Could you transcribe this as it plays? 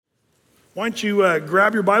Why don't you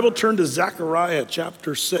grab your Bible, turn to Zechariah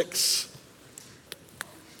chapter 6.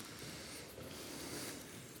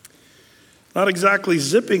 Not exactly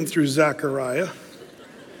zipping through Zechariah.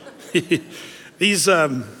 These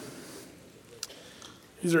are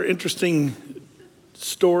interesting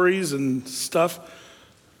stories and stuff.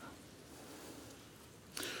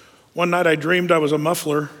 One night I dreamed I was a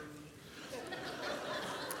muffler.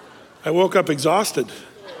 I woke up exhausted.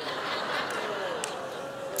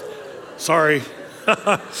 Sorry.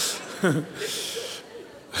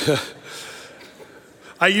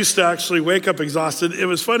 I used to actually wake up exhausted. It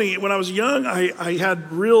was funny, when I was young, I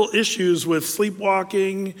had real issues with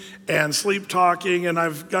sleepwalking and sleep talking, and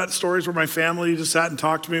I've got stories where my family just sat and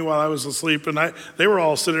talked to me while I was asleep, and they were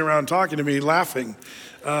all sitting around talking to me, laughing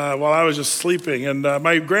while I was just sleeping, and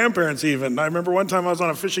my grandparents even. I remember one time I was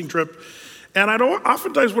on a fishing trip, and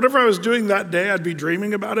oftentimes, whatever I was doing that day, I'd be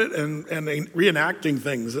dreaming about it and reenacting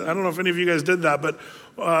things. I don't know if any of you guys did that, but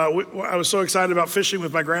I was so excited about fishing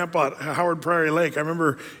with my grandpa at Howard Prairie Lake. I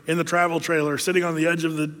remember in the travel trailer sitting on the edge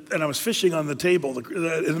of and I was fishing on the table in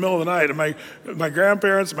the middle of the night. And my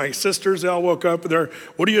grandparents, my sisters, they all woke up and they're,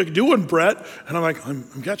 "What are you doing, Brett?" And I'm like,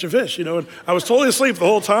 I'm catching fish, And I was totally asleep the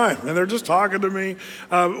whole time. And they're just talking to me.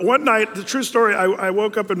 One night, the true story, I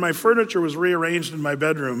woke up and my furniture was rearranged in my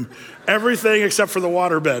bedroom. Everything except for the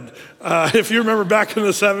waterbed. If you remember back in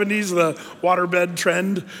the 70s, the waterbed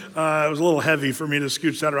trend, it was a little heavy for me to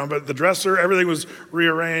scooch that around, but the dresser, everything was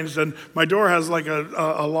rearranged, and my door has like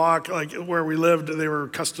a lock, like where we lived, they were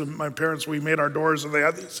custom, my parents, we made our doors, and they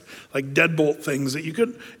had these like deadbolt things that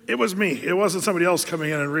it was me, it wasn't somebody else coming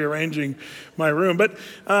in and rearranging my room, but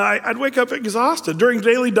I'd wake up exhausted. During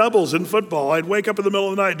daily doubles in football, I'd wake up in the middle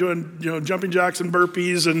of the night doing jumping jacks and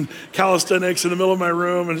burpees and calisthenics in the middle of my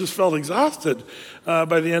room, and just felt exhausted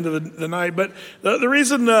by the end of the night. But the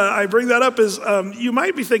reason I bring that up is you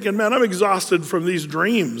might be thinking, man, I'm exhausted from these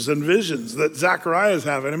dreams and visions that Zechariah is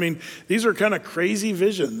having. I mean, these are kind of crazy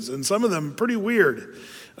visions, and some of them pretty weird.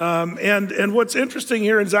 And what's interesting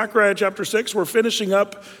here in Zechariah chapter 6, we're finishing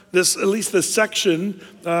up at least this section.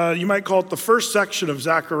 You might call it the first section of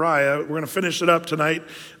Zechariah. We're going to finish it up tonight.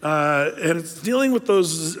 And it's dealing with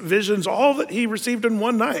those visions, all that he received in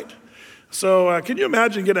one night. So can you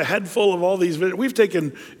imagine get a head full of all these visions? We've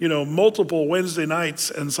taken, multiple Wednesday nights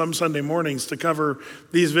and some Sunday mornings to cover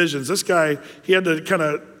these visions. This guy, he had to kind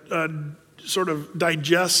of sort of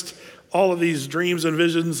digest all of these dreams and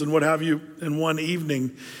visions and what have you in one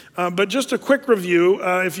evening. But just a quick review,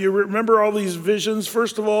 if you remember all these visions,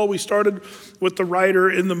 first of all, we started with the rider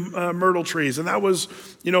in the myrtle trees. And that was,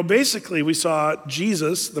 basically we saw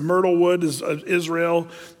Jesus, the myrtle wood is Israel,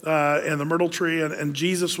 and the myrtle tree, and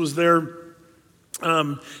Jesus was there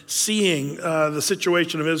seeing the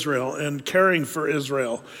situation of Israel and caring for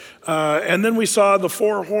Israel. And then we saw the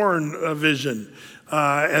four-horn vision.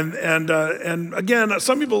 And again,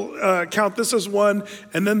 some people count this as one,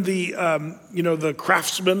 and then the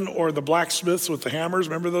craftsmen or the blacksmiths with the hammers.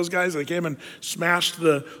 Remember those guys? They came and smashed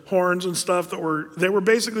the horns and stuff they were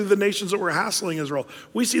basically the nations that were hassling Israel.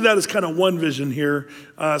 We see that as kind of one vision here.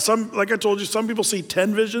 Like I told you, some people see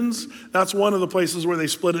 10 visions. That's one of the places where they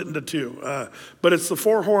split it into two. But it's the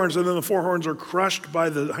four horns, and then the four horns are crushed by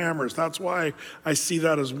the hammers. That's why I see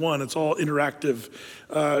that as one. It's all interactive,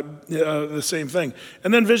 the same thing.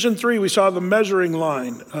 And then vision 3, we saw the measuring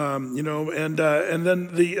line, and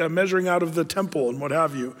then the measuring out of the temple and what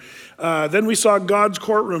have you. Then we saw God's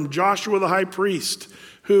courtroom, Joshua the high priest,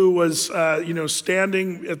 who was,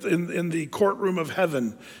 standing in the courtroom of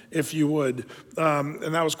heaven, if you would.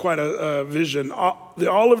 And that was quite a vision.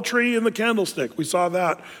 The olive tree and the candlestick, we saw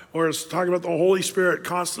that, where it's talking about the Holy Spirit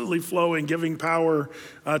constantly flowing, giving power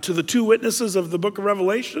to the two witnesses of the book of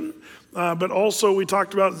Revelation. But also we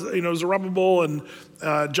talked about, Zerubbabel and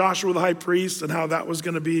Joshua the high priest and how that was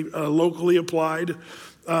going to be locally applied.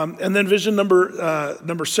 And then vision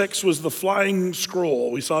number 6 was the flying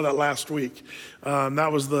scroll. We saw that last week.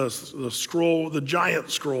 That was the scroll, the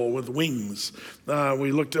giant scroll with wings.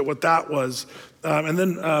 We looked at what that was. And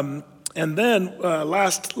then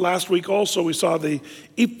last week also we saw the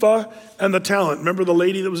ephah and the talent. Remember the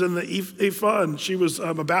lady that was in the ephah and she was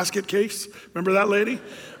a basket case? Remember that lady?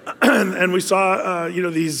 And we saw,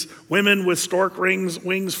 these women with stork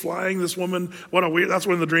wings flying. This woman, that's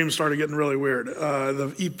when the dreams started getting really weird.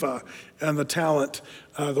 The ephah and the talent,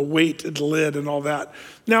 the weight and the lid and all that.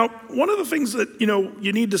 Now, one of the things that,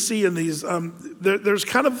 you need to see in these, there's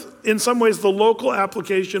kind of, in some ways, the local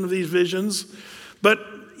application of these visions, but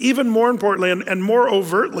even more importantly and more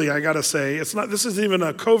overtly, I got to say, this isn't even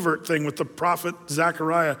a covert thing with the prophet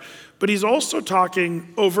Zechariah, but he's also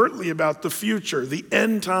talking overtly about the future, the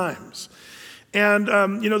end times. And,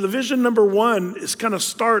 the vision number one is kind of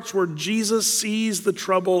starts where Jesus sees the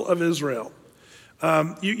trouble of Israel.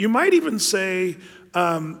 You might even say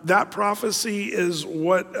that prophecy is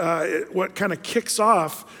what kind of kicks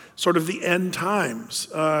off sort of the end times.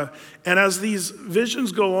 And as these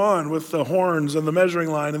visions go on with the horns and the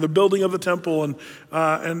measuring line and the building of the temple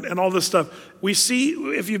and all this stuff, we see,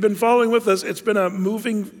 if you've been following with us, it's been a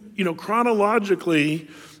moving, chronologically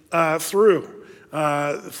through.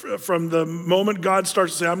 From the moment God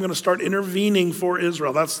starts to say, I'm going to start intervening for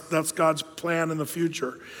Israel. That's God's plan in the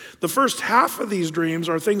future. The first half of these dreams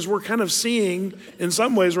are things we're kind of seeing in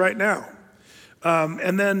some ways right now.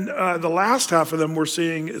 And then the last half of them we're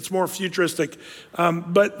seeing, it's more futuristic.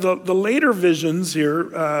 But the later visions here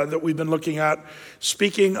that we've been looking at,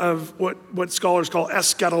 speaking of what scholars call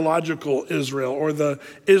eschatological Israel, or the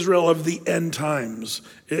Israel of the end times.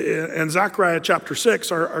 In Zechariah chapter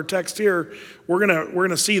 6, our text here, we're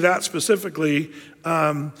gonna see that specifically,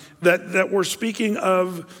 that we're speaking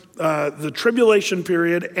of the tribulation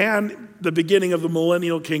period and the beginning of the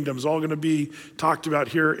millennial kingdom is all going to be talked about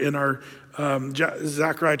here in our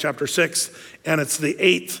Zechariah chapter 6, and it's the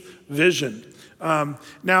 8th vision.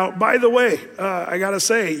 Now, by the way, I got to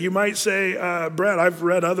say, you might say, Brett, I've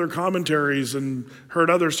read other commentaries and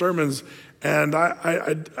heard other sermons, and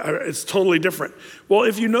it's totally different. Well,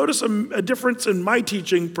 if you notice a difference in my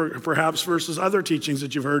teaching, perhaps, versus other teachings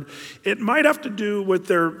that you've heard, it might have to do with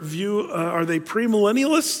their view. Are they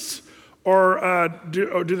premillennialists? Or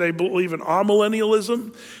do they believe in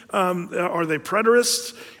amillennialism? Are they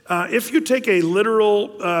preterists? If you take a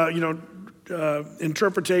literal,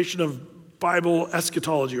 interpretation of Bible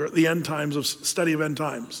eschatology, or the end times, of study of end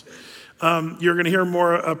times, you're going to hear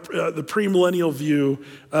more the premillennial view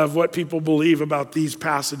of what people believe about these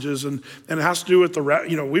passages, and it has to do with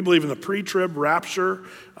we believe in the pre-trib rapture,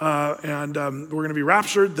 and we're going to be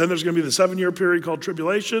raptured. Then there's going to be the 7-year period called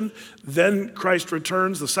tribulation. Then Christ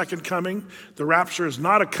returns, the second coming. The rapture is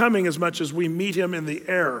not a coming as much as we meet him in the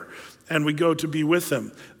air and we go to be with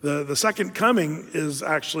him. The second coming is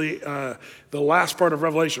actually the last part of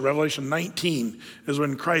Revelation. Revelation 19 is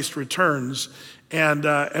when Christ returns. And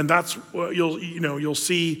that's what you'll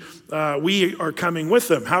see. We are coming with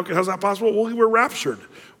them. How's that possible? Well, we were raptured.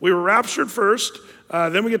 We were raptured first.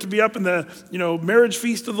 Then we get to be up in the marriage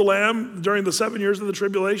feast of the Lamb during the 7 years of the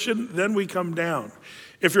tribulation. Then we come down.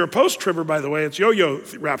 If you're a post-tribber, by the way, it's yo-yo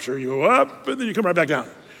rapture. You go up and then you come right back down.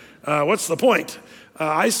 What's the point?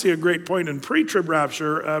 I see a great point in pre-trib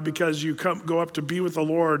rapture because you go up to be with the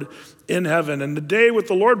Lord in heaven. And the day with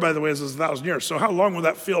the Lord, by the way, is 1,000 years. So how long will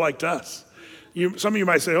that feel like to us? Some of you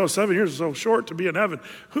might say, 7 years is so short to be in heaven.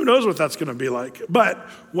 Who knows what that's going to be like? But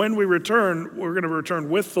when we return, we're going to return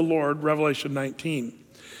with the Lord, Revelation 19.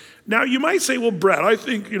 Now, you might say, well, Brett, I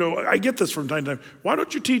think, I get this from time to time. Why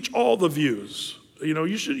don't you teach all the views?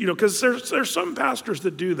 You should, because there's some pastors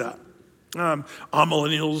that do that.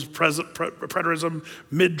 Amillennials, preterism,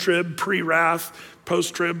 mid-trib, pre-wrath,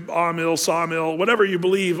 post-trib, amil, sawmill, whatever you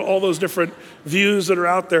believe, all those different views that are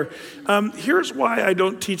out there. Here's why I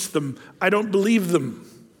don't teach them. I don't believe them.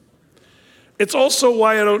 It's also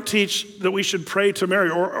why I don't teach that we should pray to Mary,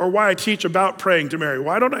 or why I teach about praying to Mary.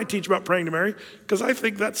 Why don't I teach about praying to Mary? Because I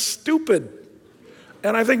think that's stupid.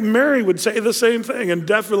 And I think Mary would say the same thing, and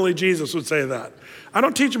definitely Jesus would say that. I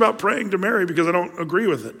don't teach about praying to Mary because I don't agree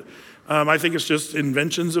with it. I think it's just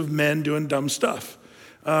inventions of men doing dumb stuff.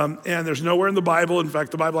 And there's nowhere in the Bible, in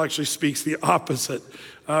fact, the Bible actually speaks the opposite.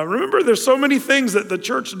 Remember, there's so many things that the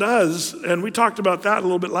church does, and we talked about that a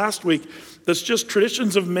little bit last week, that's just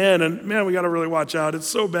traditions of men, and man, we got to really watch out. It's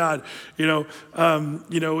so bad.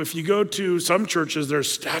 If you go to some churches,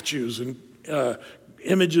 there's statues and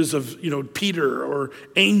images of, Peter or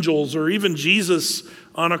angels or even Jesus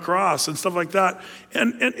on a cross and stuff like that.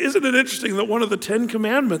 And isn't it interesting that one of the 10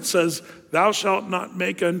 commandments says, thou shalt not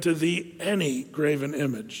make unto thee any graven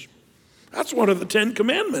image. That's one of the 10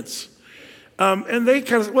 commandments. And they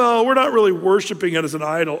kind of, we're not really worshiping it as an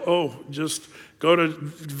idol. Oh, just go to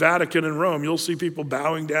Vatican in Rome. You'll see people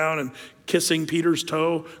bowing down and kissing Peter's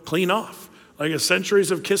toe clean off. Like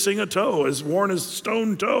centuries of kissing a toe, has worn his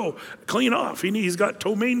stone toe clean off. He's got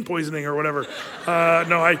ptomaine poisoning or whatever.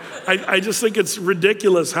 I just think it's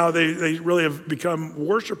ridiculous how they really have become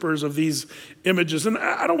worshipers of these images. And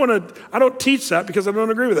I don't teach that because I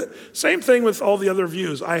don't agree with it. Same thing with all the other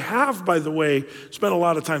views. I have, by the way, spent a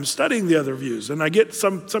lot of time studying the other views. And I get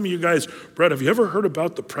some of you guys, Brett, have you ever heard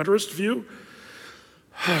about the preterist view?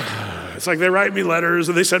 It's like they write me letters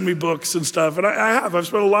and they send me books and stuff, and I've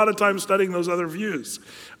spent a lot of time studying those other views.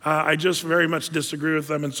 I just very much disagree with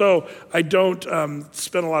them, and so I don't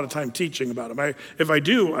spend a lot of time teaching about them. If I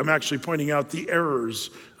do, I'm actually pointing out the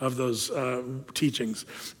errors of those teachings.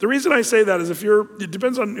 The reason I say that is it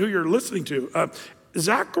depends on who you're listening to.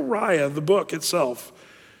 Zechariah, the book itself,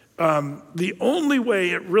 the only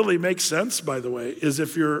way it really makes sense, by the way, is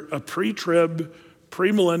if you're a pre-trib,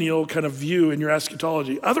 premillennial kind of view in your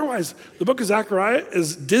eschatology. Otherwise, the book of Zechariah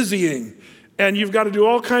is dizzying, and you've got to do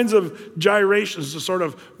all kinds of gyrations to sort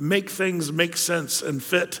of make things make sense and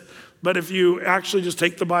fit. But if you actually just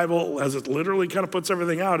take the Bible as it literally kind of puts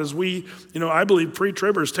everything out, as I believe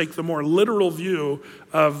pre-tribbers take the more literal view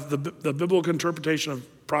of the biblical interpretation of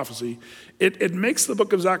prophecy, it makes the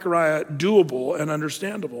book of Zechariah doable and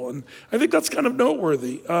understandable. And I think that's kind of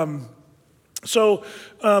noteworthy. So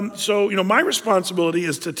my responsibility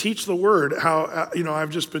is to teach the word. How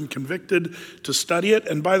I've just been convicted to study it.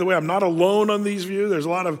 And by the way, I'm not alone on these views. There's a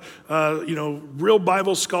lot of real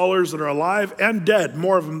Bible scholars that are alive and dead.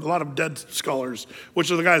 More of them, a lot of dead scholars,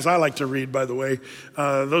 which are the guys I like to read. By the way,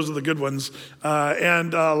 those are the good ones.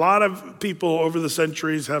 And a lot of people over the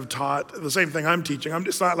centuries have taught the same thing I'm teaching.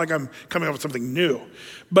 It's not like I'm coming up with something new.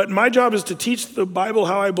 But my job is to teach the Bible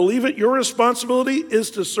how I believe it. Your responsibility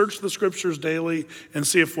is to search the scriptures daily and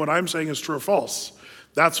see if what I'm saying is true or false.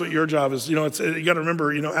 That's what your job is. You got to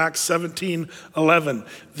remember, Acts 17:11.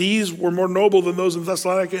 These were more noble than those in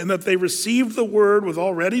Thessalonica in that they received the word with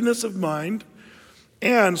all readiness of mind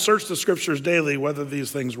and searched the scriptures daily whether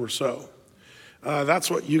these things were so. That's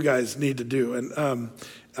what you guys need to do. And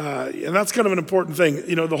that's kind of an important thing.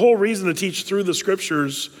 The whole reason to teach through the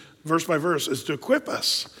scriptures verse by verse is to equip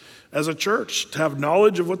us as a church to have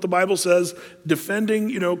knowledge of what the Bible says,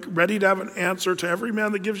 defending, ready to have an answer to every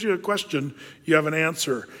man that gives you a question. You have an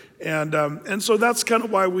answer, and so that's kind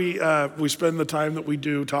of why we spend the time that we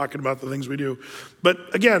do talking about the things we do. But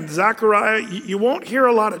again, Zechariah, you won't hear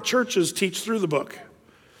a lot of churches teach through the book,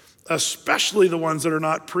 especially the ones that are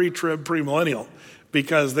not pre-trib, premillennial,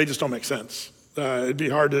 because they just don't make sense. It'd be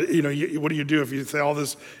hard to, what do you do if you say all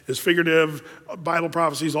this is figurative, Bible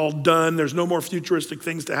prophecy is all done, there's no more futuristic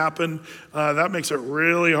things to happen? That makes it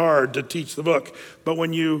really hard to teach the book. But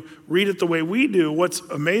when you read it the way we do, what's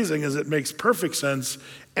amazing is it makes perfect sense,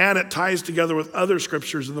 and it ties together with other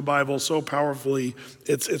scriptures in the Bible so powerfully.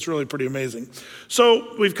 It's really pretty amazing.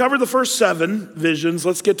 So we've covered the first 7 visions.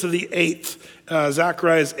 Let's get to the 8th,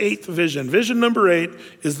 Zechariah's 8th vision. Vision number 8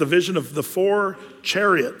 is the vision of the 4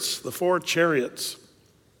 chariots. The 4 chariots.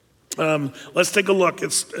 Let's take a look.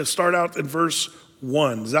 Let's start out in verse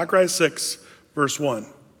 1. Zechariah 6, verse 1.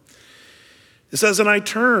 It says, "And I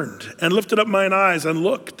turned and lifted up mine eyes and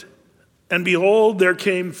looked, and behold, there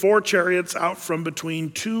came 4 chariots out from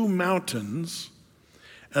between 2 mountains,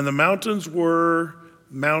 and the mountains were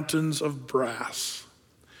mountains of brass."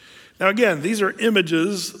 Now again, these are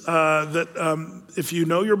images that if you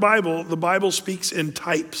know your Bible, the Bible speaks in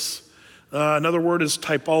types. Another word is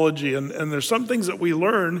typology, and there's some things that we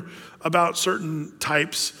learn about certain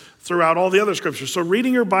types throughout all the other scriptures. So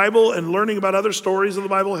reading your Bible and learning about other stories of the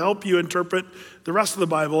Bible help you interpret the rest of the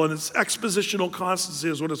Bible, and it's expositional constancy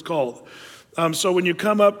is what it's called. So when you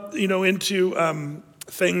come up, into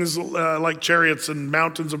things like chariots and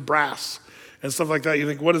mountains of brass and stuff like that, you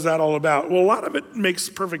think, what is that all about? Well, a lot of it makes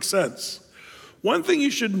perfect sense. One thing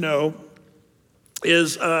you should know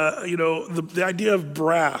is, the idea of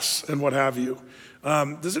brass and what have you.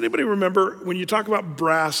 Does anybody remember when you talk about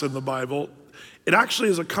brass in the Bible, it actually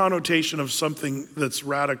is a connotation of something that's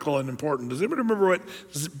radical and important. Does anybody remember what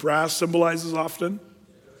brass symbolizes often?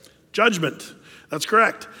 Judgment. That's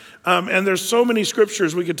correct. And there's so many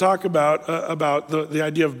scriptures we could talk about the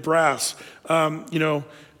idea of brass. And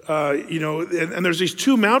there's these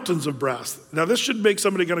 2 mountains of brass. Now this should make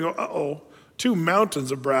somebody kind of go, uh-oh, 2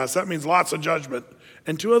 mountains of brass. That means lots of judgment.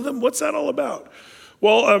 And 2 of them, what's that all about?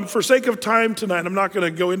 Well, for sake of time tonight, I'm not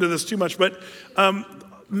going to go into this too much, but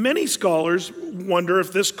many scholars wonder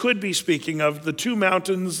if this could be speaking of the 2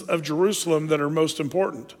 mountains of Jerusalem that are most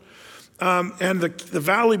important. And the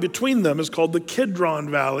valley between them is called the Kidron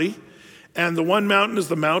Valley. And the one mountain is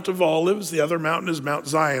the Mount of Olives. The other mountain is Mount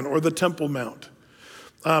Zion, or the Temple Mount.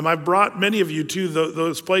 I've brought many of you to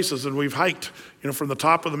those places, and we've hiked, from the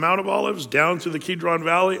top of the Mount of Olives down through the Kidron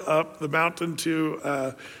Valley, up the mountain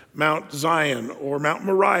to Mount Zion, or Mount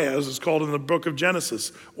Moriah, as it's called in the book of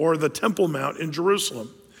Genesis, or the Temple Mount in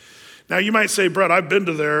Jerusalem. Now you might say, Brett, I've been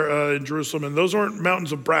to there in Jerusalem, and those aren't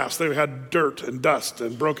mountains of brass. They had dirt and dust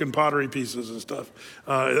and broken pottery pieces and stuff.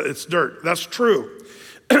 It's dirt. That's true.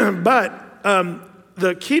 But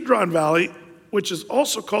the Kidron Valley which is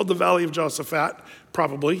also called the Valley of Jehoshaphat,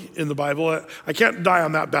 probably in the Bible. I can't die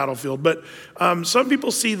on that battlefield, but some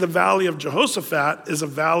people see the Valley of Jehoshaphat as a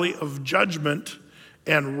valley of judgment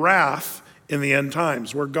and wrath in the end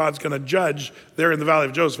times, where God's going to judge there in the Valley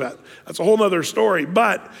of Jehoshaphat. That's a whole other story,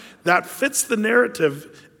 but that fits the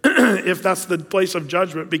narrative if that's the place of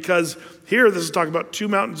judgment, because here this is talking about two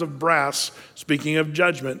mountains of brass, speaking of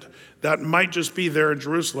judgment, that might just be there in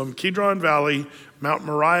Jerusalem. Kidron Valley, Mount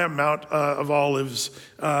Moriah, Mount of Olives,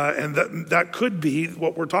 and that could be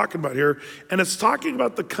what we're talking about here. And it's talking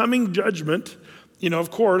about the coming judgment,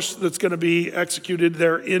 of course, that's going to be executed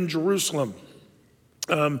there in Jerusalem.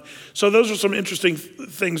 So those are some interesting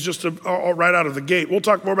things just right out of the gate. We'll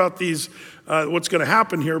talk more about these, what's going to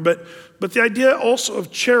happen here, but the idea also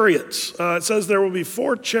of chariots. It says there will be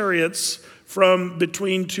 4 chariots from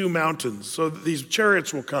between 2 mountains. So these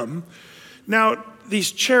chariots will come. Now,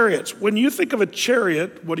 these chariots, when you think of a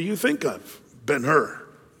chariot, what do you think of? Ben-Hur.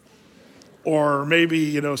 Or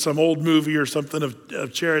maybe, some old movie or something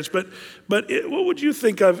of chariots. But what would you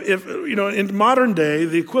think of if, in modern day,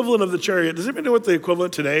 the equivalent of the chariot, does anybody know what the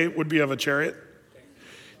equivalent today would be of a chariot?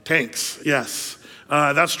 Tanks, yes.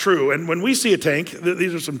 That's true. And when we see a tank,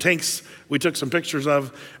 these are some tanks we took some pictures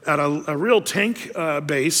of at a real tank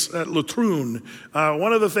base at Latrun.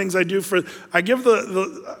 One of the things I do I give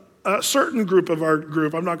a certain group of our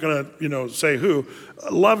group, I'm not going to, say who,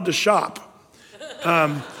 love to shop.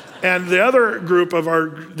 And the other group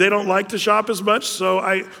they don't like to shop as much.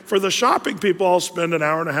 So for the shopping people, I'll spend an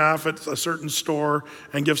hour and a half at a certain store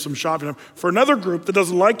and give some shopping. For another group that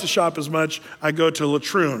doesn't like to shop as much, I go to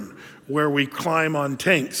Latrun, where we climb on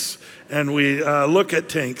tanks and we look at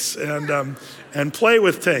tanks and play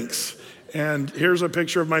with tanks. And here's a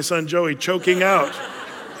picture of my son Joey choking out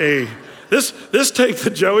this tank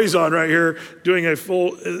that Joey's on right here, doing a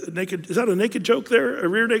full naked, is that a naked choke there? A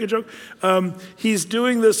rear naked choke? He's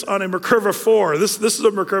doing this on a Merkava 4. This is a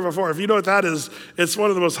Merkava 4. If you know what that is, it's one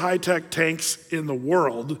of the most high-tech tanks in the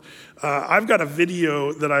world. I've got a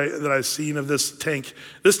video that I've seen of this tank.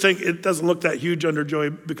 This tank, it doesn't look that huge under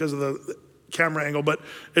Joey because of the camera angle, but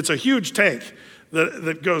it's a huge tank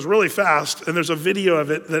that goes really fast, and there's a video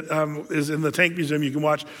of it that is in the tank museum you can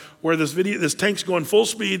watch, where this tank's going full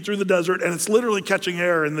speed through the desert, and it's literally catching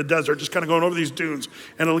air in the desert, just kind of going over these dunes,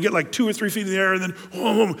 and it'll get like 2 or 3 feet in the air, and then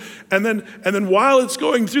boom, and then while it's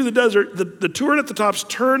going through the desert, the turret at the top's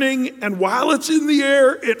turning, and while it's in the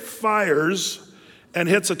air, it fires and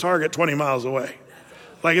hits a target 20 miles away.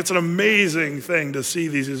 Like, it's an amazing thing to see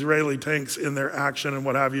these Israeli tanks in their action and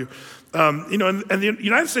what have you. And the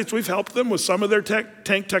United States, we've helped them with some of their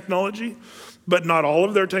tank technology, but not all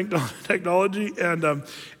of their tank technology. And the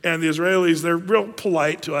Israelis, they're real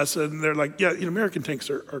polite to us, and they're like, yeah, American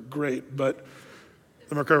tanks are great, but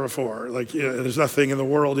the Merkava 4, there's nothing in the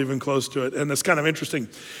world even close to it. And it's kind of interesting.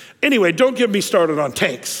 Anyway, don't get me started on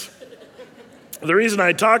tanks. The reason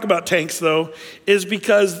I talk about tanks, though, is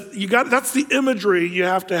because that's the imagery you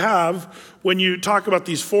have to have when you talk about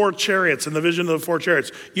these 4 chariots and the vision of the 4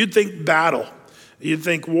 chariots. You'd think battle. You'd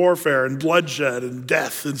think warfare and bloodshed and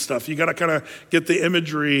death and stuff. You got to kind of get the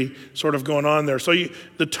imagery sort of going on there. So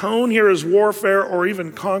the tone here is warfare or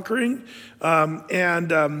even conquering.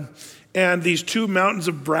 And these 2 mountains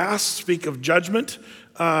of brass speak of judgment.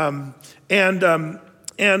 And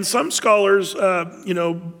some scholars,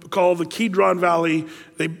 call the Kidron Valley,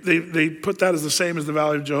 they put that as the same as the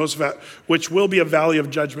Valley of Jehoshaphat, which will be a valley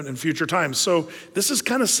of judgment in future times. So this is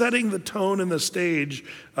kind of setting the tone and the stage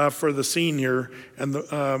for the scene here. And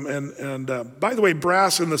by the way,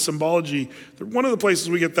 brass in the symbology, one of the places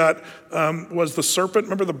we get that was the serpent.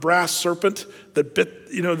 Remember the brass serpent that bit,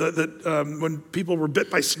 when people were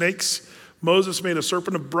bit by snakes? Moses made a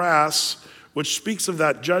serpent of brass, which speaks of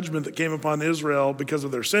that judgment that came upon Israel because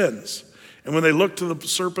of their sins. And when they looked to the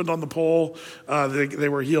serpent on the pole, they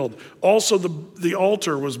were healed. Also, the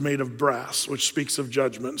altar was made of brass, which speaks of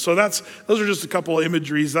judgment. So those are just a couple of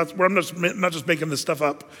imageries. That's where I'm not just making this stuff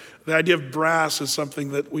up. The idea of brass is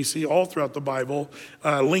something that we see all throughout the Bible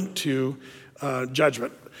linked to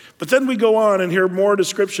judgment. But then we go on and hear more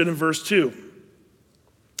description in verse 2.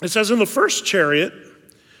 It says, in the first chariot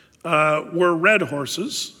were red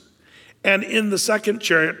horses, and in the second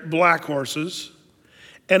chariot, black horses,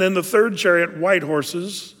 and in the third chariot, white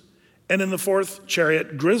horses, and in the fourth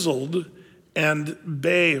chariot, grizzled and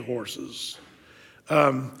bay horses.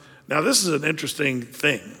 Now, this is an interesting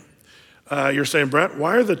thing. You're saying, Brett,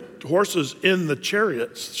 why are the horses in the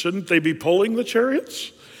chariots? Shouldn't they be pulling the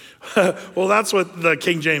chariots? Well, that's what the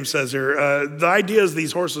King James says here. The idea is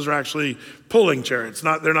these horses are actually pulling chariots.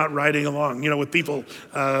 They're not riding along, with people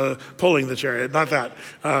pulling the chariot. Not that.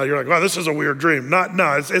 You're like, wow, this is a weird dream.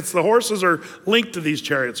 It's the horses are linked to these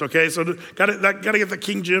chariots. Okay, so got to get the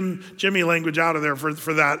King Jimmy language out of there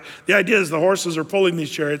for that. The idea is the horses are pulling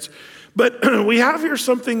these chariots. But we have here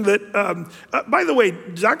something that, by the way,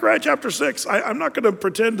 Zechariah chapter 6, I'm not going to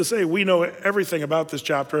pretend to say we know everything about this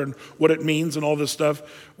chapter and what it means and all this stuff.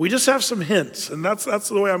 We just have some hints, and that's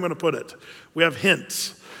the way I'm going to put it. We have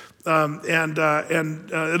hints. And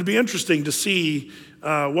it'll be interesting to see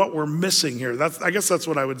what we're missing here. I guess that's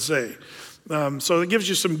what I would say. So it gives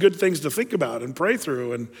you some good things to think about and pray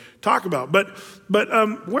through and talk about. But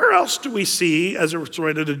where else do we see, as it's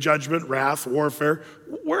related to judgment, wrath, warfare,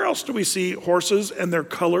 where else do we see horses and their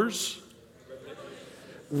colors?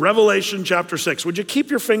 Revelation chapter 6. Would you keep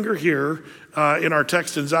your finger here in our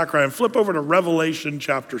text in Zechariah and flip over to Revelation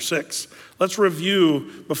chapter 6. Let's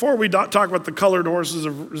review, before we talk about the colored horses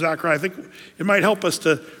of Zechariah, I think it might help us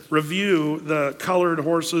to review the colored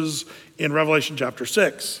horses in Revelation chapter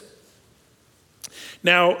 6.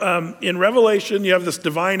 Now, in Revelation, you have this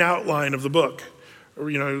divine outline of the book.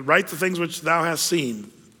 Write the things which thou hast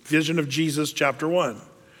seen. Vision of Jesus, chapter 1.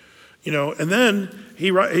 And then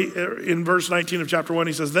in verse 19 of chapter 1,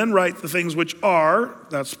 he says, then write the things which are,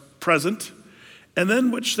 that's present, and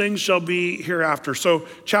then which things shall be hereafter. So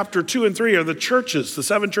chapter 2 and 3 are the churches, the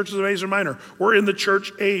 7 churches of Asia Minor. We're in the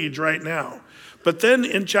church age right now. But then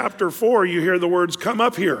in chapter 4, you hear the words, come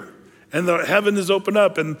up here. And the heaven is opened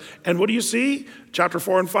up. And what do you see? Chapter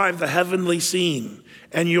 4 and 5, the heavenly scene.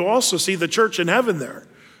 And you also see the church in heaven there.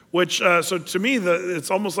 Which, so to me,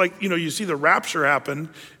 it's almost like, you see the rapture happen,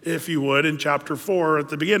 if you would, in chapter 4 at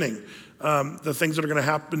the beginning. The things that are going to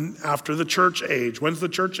happen after the church age. When's the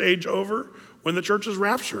church age over? When the church is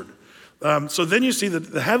raptured. So then you see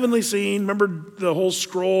the heavenly scene. Remember the whole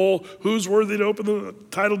scroll, who's worthy to open the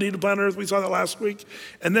title deed of planet Earth? We saw that last week.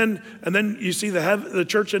 And then you see the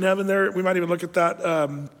church in heaven there. We might even look at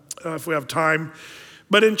that if we have time.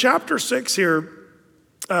 But in chapter 6 here,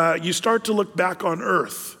 you start to look back on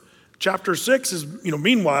earth. Chapter 6 is,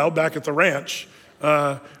 meanwhile, back at the ranch,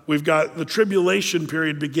 we've got the tribulation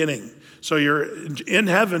period beginning. So you're in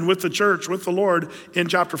heaven with the church, with the Lord in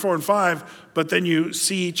chapter 4 and 5, but then you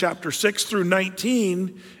see chapter 6 through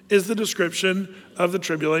 19 is the description of the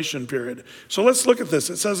tribulation period. So let's look at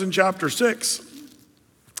this. It says in chapter 6,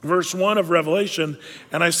 verse 1 of Revelation,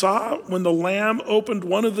 and I saw when the Lamb opened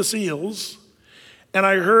one of the seals, and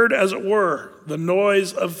I heard, as it were, the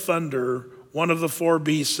noise of thunder, one of the 4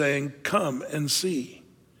 beasts saying, come and see.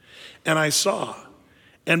 And I saw,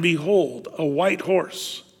 and behold, a white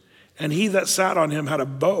horse, and he that sat on him had a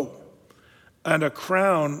bow, and a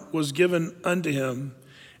crown was given unto him,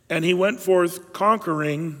 and he went forth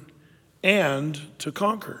conquering and to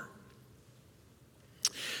conquer.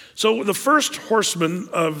 So the first horseman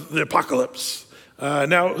of the apocalypse.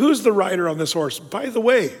 Now, who's the rider on this horse? By the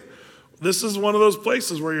way, this is one of those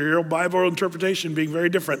places where you hear Bible interpretation being very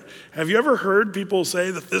different. Have you ever heard people say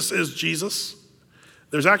that this is Jesus?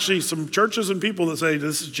 There's actually some churches and people that say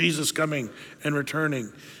this is Jesus coming and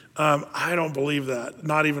returning. I don't believe that,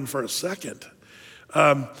 not even for a second.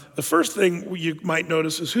 The first thing you might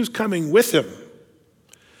notice is who's coming with him.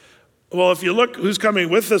 Well, if you look who's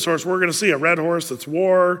coming with this horse, we're going to see a red horse that's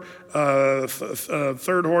war, a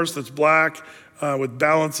third horse that's black, with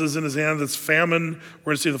balances in his hand that's famine.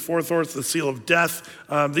 We're going to see the fourth horse, the seal of death.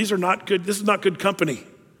 These are not good. This is not good company.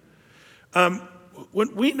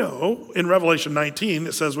 When we know in Revelation 19,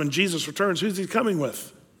 it says when Jesus returns, who's he coming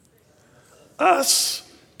with? Us.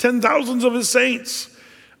 10,000s of his saints.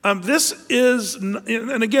 This is,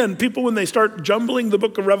 and again, people when they start jumbling the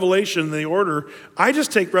book of Revelation, the order, I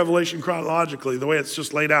just take Revelation chronologically, the way it's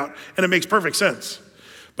just laid out, and it makes perfect sense.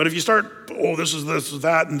 But if you start, this is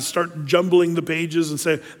that, and start jumbling the pages and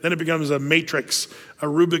say, then it becomes a matrix, a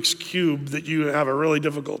Rubik's Cube that you have a really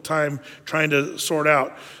difficult time trying to sort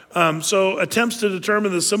out. So attempts to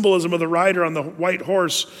determine the symbolism of the rider on the white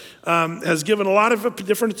horse has given a lot of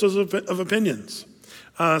differences of opinions.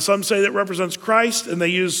 Some say that represents Christ, and they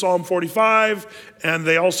use Psalm 45, and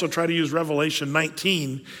they also try to use Revelation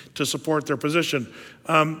 19 to support their position.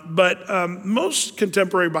 But most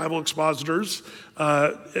contemporary Bible expositors,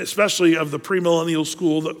 especially of the premillennial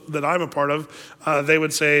school that I'm a part of, they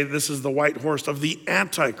would say this is the white horse of the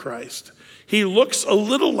Antichrist. He looks a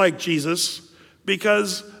little like Jesus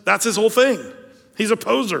because that's his whole thing. He's a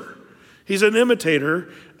poser. He's an imitator,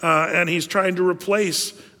 and he's trying to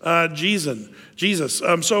replace Jesus.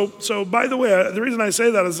 So by the way, the reason I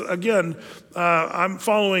say that is, again, I'm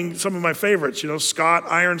following some of my favorites, Scott,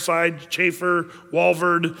 Ironside, Chafer,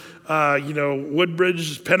 Walvoord,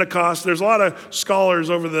 Woodbridge, Pentecost. There's a lot of scholars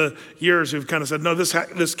over the years who've kind of said, no, this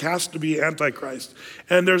has to be Antichrist.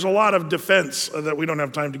 And there's a lot of defense that we don't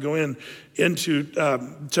have time to go into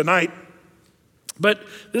tonight. But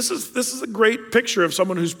this is a great picture of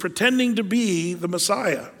someone who's pretending to be the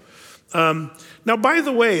Messiah. Now, by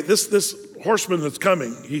the way, this horseman that's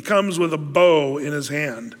coming, he comes with a bow in his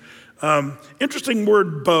hand. Interesting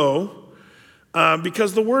word, bow,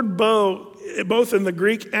 because the word bow, both in the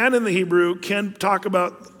Greek and in the Hebrew, can talk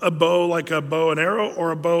about a bow like a bow and arrow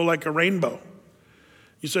or a bow like a rainbow.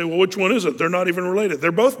 You say, well, which one is it? They're not even related.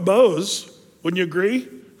 They're both bows, wouldn't you agree?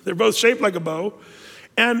 They're both shaped like a bow.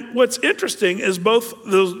 And what's interesting is both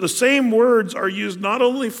the same words are used not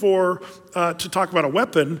only to talk about a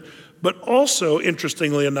weapon, but also,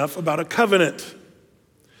 interestingly enough, about a covenant.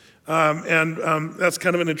 That's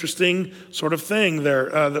kind of an interesting sort of thing there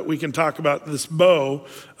that we can talk about this bow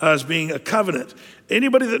as being a covenant.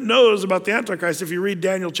 Anybody that knows about the Antichrist, if you read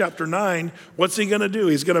Daniel chapter 9, what's he going to do?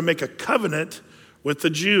 He's going to make a covenant with the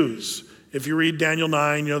Jews. If you read Daniel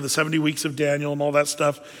 9, the 70 weeks of Daniel and all that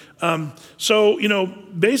stuff.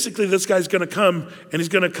 Basically this guy's going to come, and he's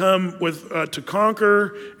going to come with to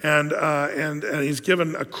conquer, and he's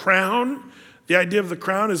given a crown. The idea of the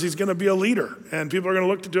crown is he's going to be a leader, and people are going to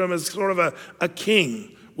look to him as sort of a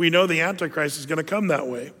king. We know the Antichrist is going to come that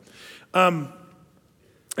way. And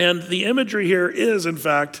the imagery here is, in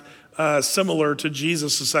fact, similar to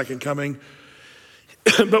Jesus' second coming.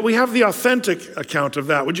 But we have the authentic account of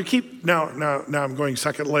that. Would you keep, now I'm going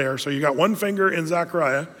second layer. So you got one finger in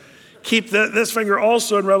Zechariah. Keep this finger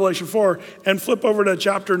also in Revelation 4 and flip over to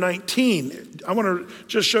chapter 19. I want to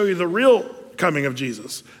just show you the real coming of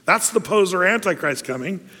Jesus. That's the poser Antichrist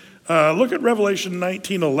coming. Look at Revelation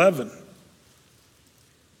 19:11.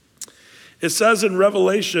 It says in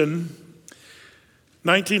Revelation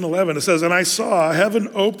 19:11, it says, "And I saw heaven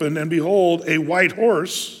open, and behold, a white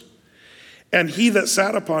horse, and he that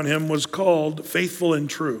sat upon him was called Faithful and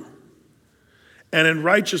True. And in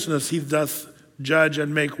righteousness he doth judge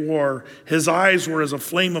and make war. His eyes were as a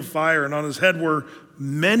flame of fire, and on his head were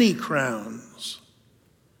many crowns.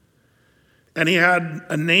 And he had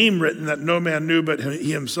a name written that no man knew but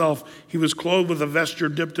he himself. He was clothed with a vesture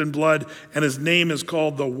dipped in blood, and his name is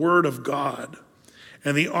called the Word of God.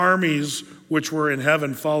 And the armies which were in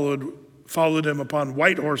heaven followed him upon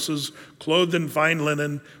white horses, clothed in fine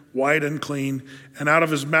linen, white and clean, and out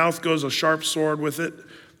of his mouth goes a sharp sword. With it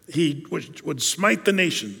he would smite the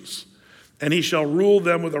nations, and he shall rule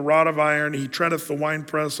them with a rod of iron. He treadeth the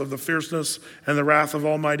winepress of the fierceness and the wrath of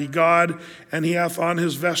Almighty God, and he hath on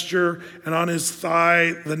his vesture and on his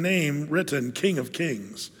thigh the name written, King of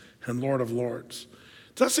Kings and Lord of Lords."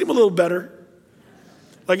 Does that seem a little better?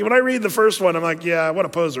 Like when I read the first one, I'm like, yeah, what a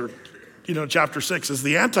poser. Chapter 6 is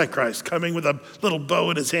the Antichrist coming with a little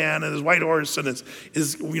bow in his hand and his white horse and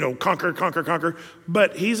his conquer, conquer, conquer.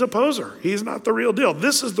 But he's a poser. He's not the real deal.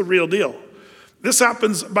 This is the real deal. This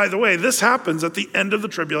happens, by the way, this happens at the end of the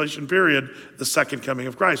tribulation period, the second coming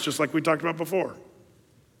of Christ, just like we talked about before.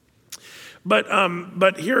 But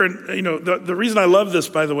here, the reason I love this,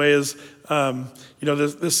 by the way, is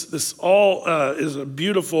this all is a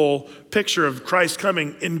beautiful picture of Christ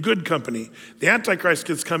coming in good company. The Antichrist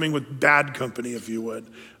is coming with bad company, if you would.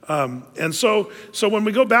 And so when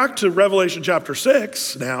we go back to Revelation chapter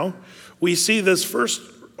 6 now, we see this first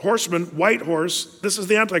horseman, white horse. This is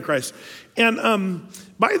the Antichrist. And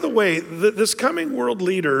by the way, this coming world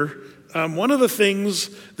leader, one of the things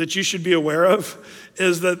that you should be aware of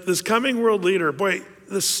is that this coming world leader, boy,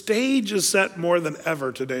 the stage is set more than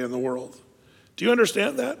ever today in the world. Do you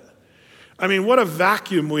understand that? I mean, what a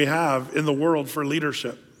vacuum we have in the world for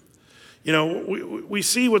leadership. We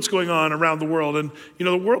see what's going on around the world, and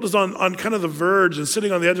the world is on kind of the verge and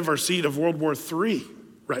sitting on the edge of our seat of World War III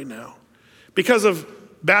right now because of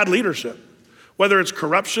bad leadership, whether it's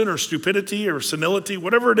corruption or stupidity or senility,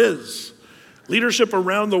 whatever it is. Leadership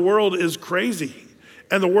around the world is crazy.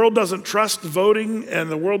 And the world doesn't trust voting,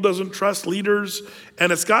 and the world doesn't trust leaders.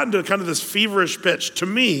 And it's gotten to kind of this feverish pitch. To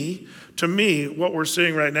me, what we're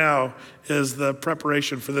seeing right now is the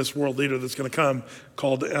preparation for this world leader that's going to come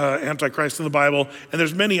called Antichrist in the Bible. And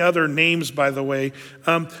there's many other names, by the way.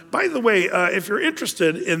 If you're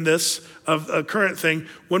interested in this, of a current thing,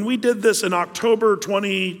 when we did this in October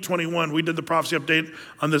 2021, we did the prophecy update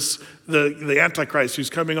on this, the Antichrist who's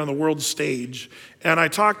coming on the world stage. And I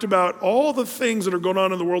talked about all the things that are going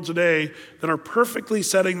on in the world today that are perfectly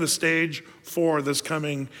setting the stage for this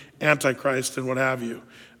coming Antichrist and what have you.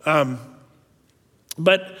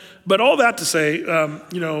 But all that to say,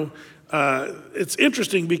 it's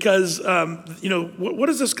interesting because, what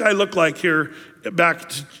does this guy look like here back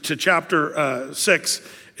to chapter 6?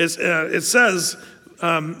 It says,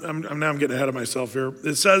 I'm getting ahead of myself here.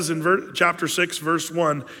 It says in chapter 6, verse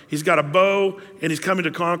 1, he's got a bow and he's coming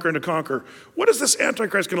to conquer and to conquer. What is this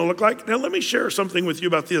Antichrist going to look like? Now, let me share something with you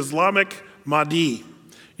about the Islamic Mahdi.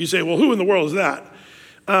 You say, well, who in the world is that?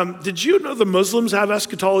 Did you know the Muslims have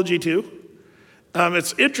eschatology too?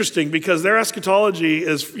 It's interesting because their eschatology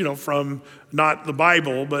is, from not the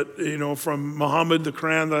Bible, but, from Muhammad, the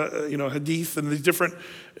Quran, the, Hadith, and the different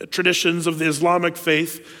traditions of the Islamic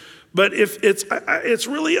faith. But if it's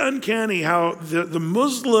really uncanny how the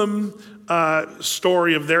Muslim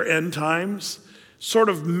story of their end times sort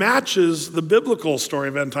of matches the biblical story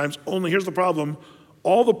of end times. Only here's the problem.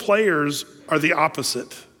 All the players are the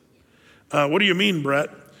opposite. What do you mean, Brett?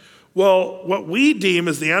 Well, what we deem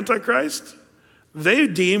as the Antichrist, they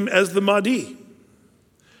deem as the Mahdi.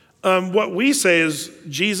 What we say is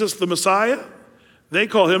Jesus the Messiah, they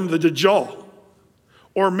call him the Dajjal.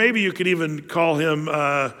 Or maybe you could even call him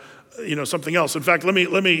something else. In fact, let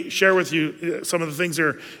me share with you some of the things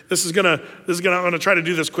here. I'm gonna try to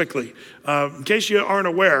do this quickly. In case you aren't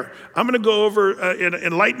aware, I'm gonna go over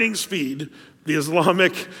in lightning speed the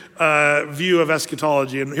Islamic view of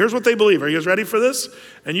eschatology. And here's what they believe. Are you guys ready for this?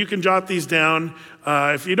 And you can jot these down.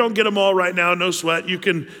 If you don't get them all right now, no sweat. You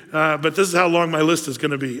can, but this is how long my list is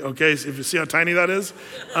going to be, okay? So if you see how tiny that is.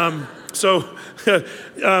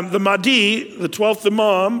 The Mahdi, the 12th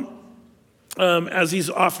Imam, as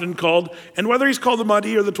he's often called, and whether he's called the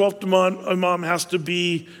Mahdi or the 12th Imam has to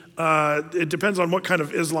be, it depends on what kind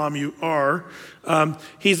of Islam you are.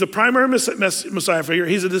 He's the primary Messiah figure.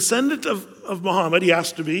 He's a descendant of Muhammad, he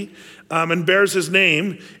has to be, and bears his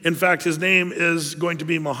name. In fact, his name is going to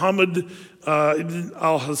be Muhammad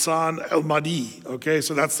al-Hassan al-Mahdi, okay?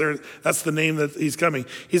 So that's the name that he's coming.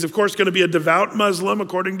 He's, of course, going to be a devout Muslim,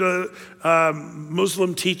 according to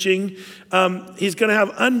Muslim teaching. He's going to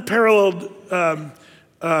have unparalleled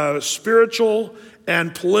spiritual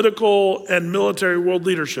and political and military world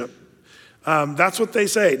leadership. That's what they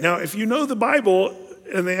say. Now, if you know the Bible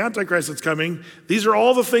and the Antichrist that's coming, these are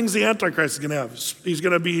all the things the Antichrist is going to have. He's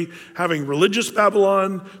going to be having religious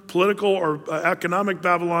Babylon, political or economic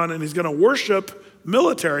Babylon, and he's going to worship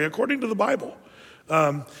military according to the Bible.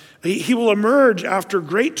 He will emerge after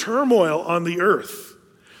great turmoil on the earth.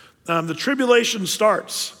 The tribulation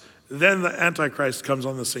starts. Then the Antichrist comes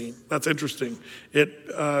on the scene. That's interesting.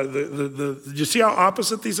 Do you see how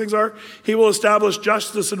opposite these things are? He will establish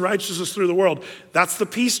justice and righteousness through the world. That's the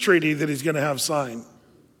peace treaty that he's going to have signed.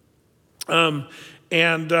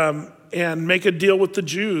 And make a deal with the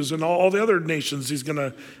Jews and all the other nations he's going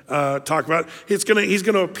to talk about. He's going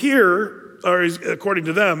to appear, or according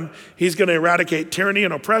to them, he's going to eradicate tyranny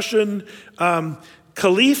and oppression.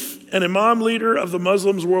 Caliph and Imam leader of the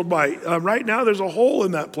Muslims worldwide. Right now, there's a hole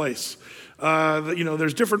in that place.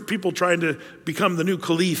 There's different people trying to become the new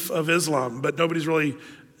Caliph of Islam, but nobody's really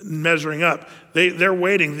measuring up. They're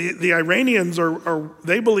waiting. The Iranians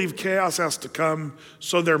they believe chaos has to come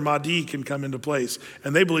so their Mahdi can come into place.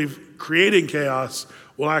 And they believe creating chaos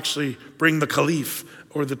will actually bring the Caliph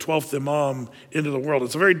or the 12th Imam into the world.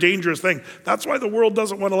 It's a very dangerous thing. That's why the world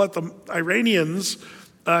doesn't want to let the Iranians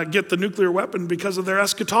get the nuclear weapon because of their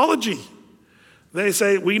eschatology. They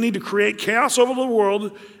say, we need to create chaos over the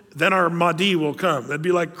world, then our Mahdi will come. That'd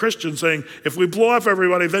be like Christians saying, if we blow up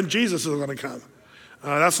everybody, then Jesus is going to come.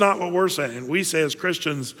 That's not what we're saying. We say as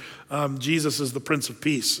Christians, Jesus is the Prince of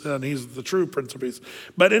Peace, and he's the true Prince of Peace.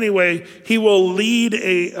 But anyway, he will lead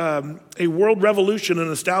a world revolution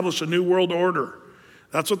and establish a new world order.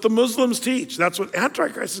 That's what the Muslims teach. That's what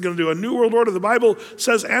Antichrist is going to do, a new world order. The Bible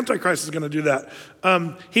says Antichrist is going to do that.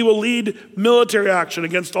 He will lead military action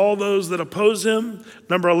against all those that oppose him.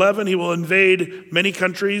 Number 11, he will invade many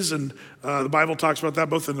countries, and the Bible talks about that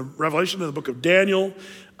both in the Revelation and the book of Daniel.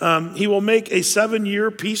 He will make a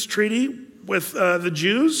 7-year peace treaty with the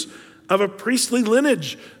Jews of a priestly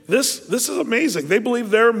lineage. This is amazing. They believe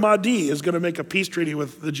their Mahdi is going to make a peace treaty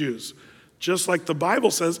with the Jews. Just like the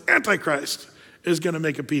Bible says, Antichrist is going to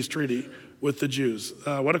make a peace treaty with the Jews.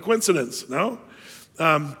 What a coincidence, no?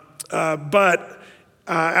 But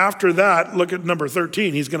After that, look at number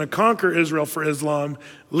 13. He's going to conquer Israel for Islam,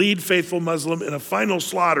 lead faithful Muslim in a final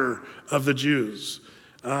slaughter of the Jews.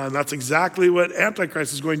 And that's exactly what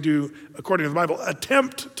Antichrist is going to, according to the Bible,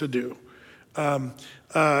 attempt to do.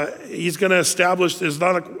 He's going to establish the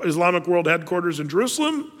Islamic world headquarters in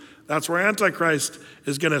Jerusalem. That's where Antichrist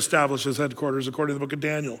is going to establish his headquarters, according to the book of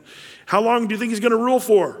Daniel. How long do you think he's going to rule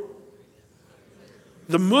for?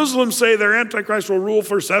 The Muslims say their Antichrist will rule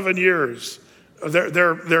for 7 years.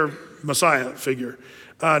 Their Messiah figure.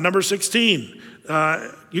 Number 16.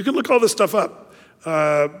 You can look all this stuff up.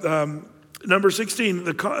 Number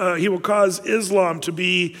 16, he will cause Islam to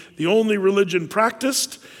be the only religion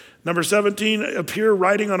practiced. Number 17, appear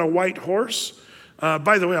riding on a white horse.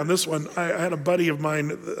 By the way, on this one, I had a buddy of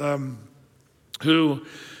mine who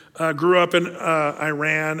grew up in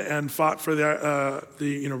Iran and fought for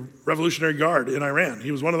the Revolutionary Guard in Iran.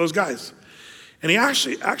 He was one of those guys. And he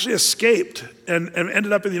actually escaped and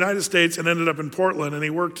ended up in the United States and ended up in Portland. And he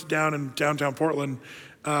worked down in downtown Portland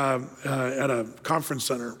at a conference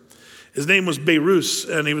center. His name was Beirut,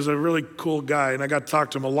 and he was a really cool guy. And I got to talk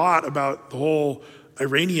to him a lot about the whole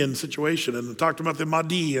Iranian situation and talked to him about the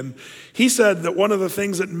Mahdi. And he said that one of the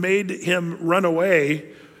things that made him run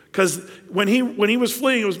away, because when he was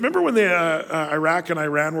fleeing, remember when the Iraq and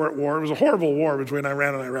Iran were at war? It was a horrible war between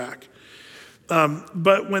Iran and Iraq.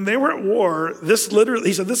 But when they were at war, he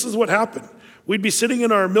said, this is what happened. We'd be sitting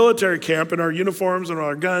in our military camp in our uniforms and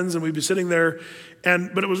our guns, and we'd be sitting there.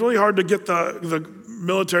 But it was really hard to get the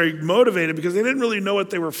military motivated because they didn't really know what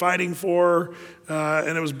they were fighting for.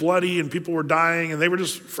 And it was bloody and people were dying and they were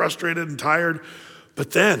just frustrated and tired.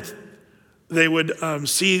 But then they would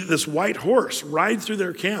see this white horse ride through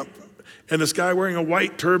their camp. And this guy wearing a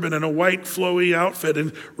white turban and a white flowy outfit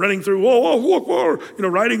and running through,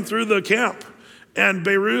 riding through the camp. And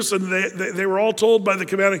Beirut, and they were all told by the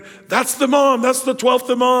commanding, that's the Imam, that's the 12th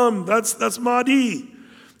Imam, that's Mahdi.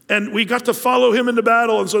 And we got to follow him into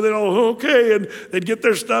battle. And so they'd all, okay, and they'd get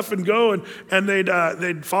their stuff and go, and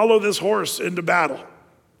they'd follow this horse into battle.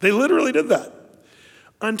 They literally did that.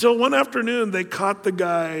 Until one afternoon, they caught the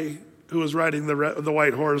guy who was riding the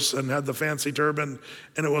white horse and had the fancy turban,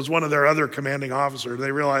 and it was one of their other commanding officers.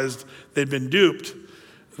 They realized they'd been duped,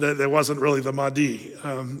 that it wasn't really the Mahdi.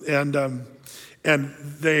 And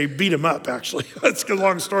they beat him up, actually. It's a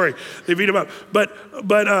long story. They beat him up. But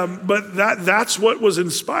that's what was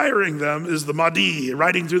inspiring them, is the Mahdi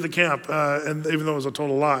riding through the camp, and even though it was a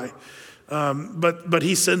total lie. But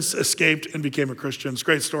he since escaped and became a Christian. It's a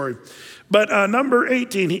great story. But number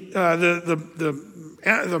 18,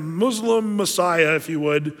 the Muslim Messiah, if you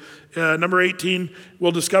would, number 18,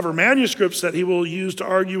 will discover manuscripts that he will use to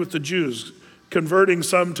argue with the Jews, converting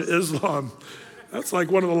some to Islam. That's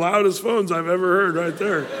like one of the loudest phones I've ever heard right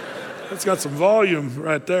there. That's got some volume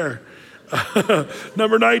right there.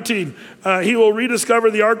 Number 19, he will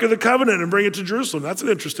rediscover the Ark of the Covenant and bring it to Jerusalem. That's an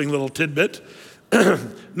interesting little tidbit.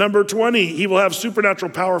 Number 20, he will have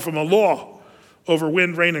supernatural power from a law over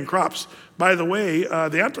wind, rain, and crops. By the way,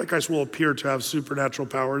 the Antichrist will appear to have supernatural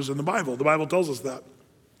powers in the Bible. The Bible tells us that.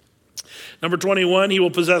 Number 21, he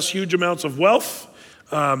will possess huge amounts of wealth.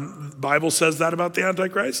 The Bible says that about the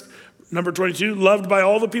Antichrist. Number 22, loved by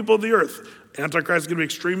all the people of the earth. Antichrist is going to be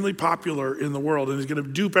extremely popular in the world, and he's going to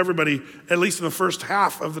dupe everybody, at least in the first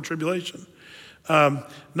half of the tribulation. By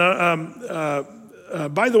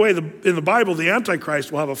the way, in the Bible, the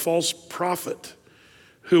Antichrist will have a false prophet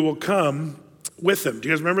who will come with him. Do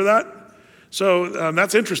you guys remember that? So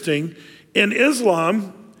that's interesting. In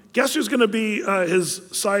Islam, guess who's going to be his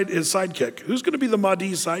sidekick? Who's going to be the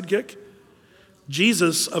Mahdi's sidekick?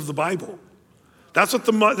 Jesus of the Bible. That's what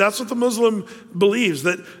the Muslim believes,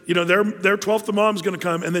 that their 12th Imam is going to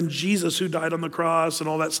come, and then Jesus, who died on the cross and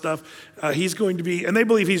all that stuff, he's going to be, and they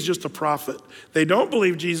believe he's just a prophet. They don't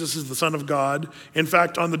believe Jesus is the Son of God. In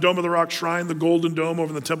fact, on the Dome of the Rock shrine, the golden dome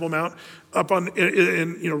over the Temple Mount, up on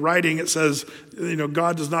in writing it says,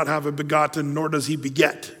 God does not have a begotten, nor does he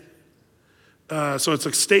beget. So it's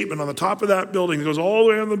a statement on the top of that building. It goes all the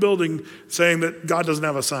way on the building saying that God doesn't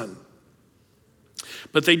have a son.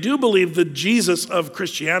 But they do believe that Jesus of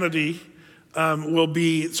Christianity will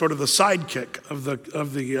be sort of the sidekick of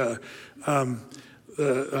the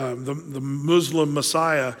Muslim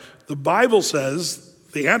Messiah. The Bible says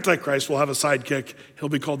the Antichrist will have a sidekick. He'll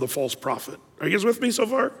be called the false prophet. Are you guys with me so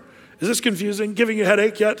far? Is this confusing? Giving you a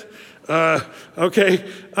headache yet?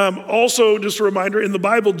 Okay. Also, just a reminder, in the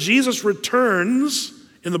Bible, Jesus returns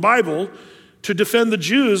in the Bible to defend the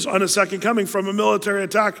Jews on his second coming from a military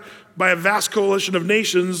attack by a vast coalition of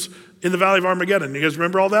nations in the Valley of Armageddon. You guys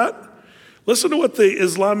remember all that? Listen to what the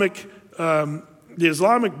Islamic the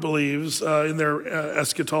Islamic believes in their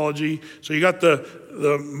eschatology. So you got the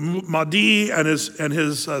Mahdi and his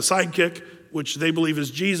sidekick, which they believe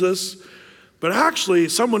is Jesus. But actually,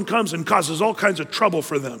 someone comes and causes all kinds of trouble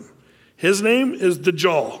for them. His name is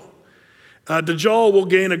Dajjal. Dajjal will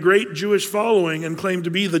gain a great Jewish following and claim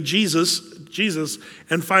to be the Jesus,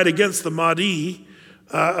 and fight against the Mahdi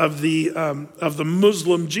of the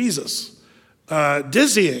Muslim Jesus.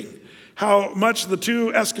 Dizzying how much the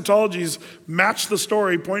two eschatologies match the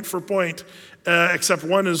story point for point, except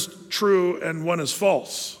one is true and one is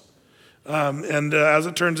false. As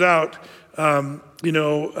it turns out,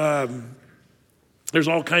 there's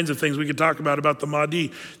all kinds of things we could talk about the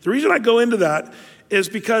Mahdi. The reason I go into that is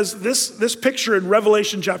because this picture in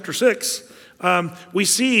Revelation chapter 6, we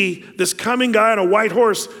see this coming guy on a white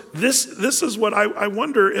horse. This is what I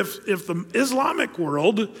wonder if the Islamic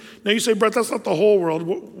world, now you say, Brett, that's not the whole world.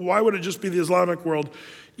 Why would it just be the Islamic world?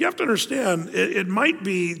 You have to understand, it might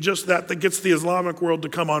be just that gets the Islamic world to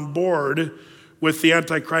come on board with the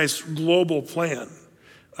Antichrist global plan.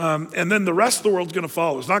 And then the rest of the world's going to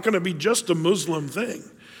follow. It's not going to be just a Muslim thing.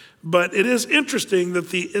 But it is interesting that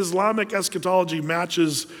the Islamic eschatology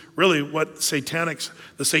matches really what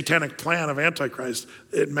the satanic plan of Antichrist.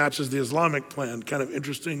 It matches the Islamic plan, kind of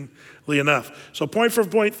interestingly enough. So point for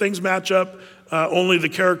point, things match up. Only the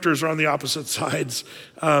characters are on the opposite sides.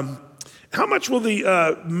 How much will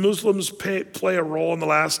the Muslims play a role in the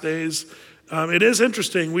last days? It is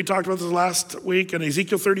interesting. We talked about this last week in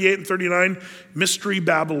Ezekiel 38 and 39, Mystery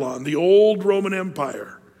Babylon, the old Roman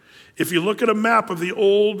Empire. If you look at a map of the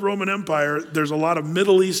old Roman Empire, there's a lot of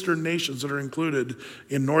Middle Eastern nations that are included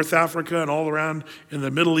in North Africa and all around in the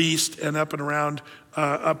Middle East and up and around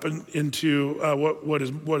into what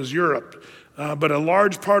is Europe. But a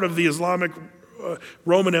large part of the Islamic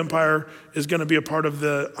Roman Empire is going to be a part of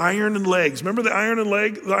the iron and legs. Remember the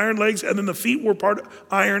iron legs, and then the feet were part of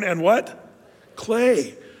iron and what?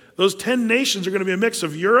 Clay. Those 10 nations are going to be a mix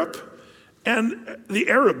of Europe and the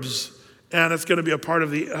Arabs. And it's going to be a part of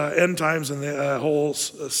the end times and the whole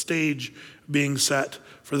stage being set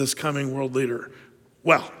for this coming world leader.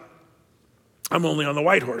 Well, I'm only on the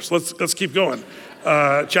white horse. Let's keep going.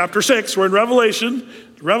 Chapter 6, we're in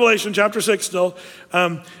Revelation chapter 6 still.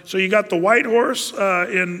 So you got the white horse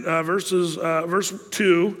in verse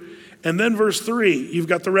 2, and then verse 3. You've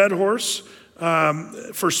got the red horse.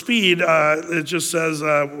 For speed, it just says,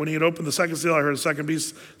 when he had opened the second seal, I heard a second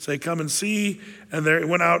beast say, come and see. And there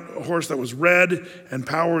went out a horse that was red, and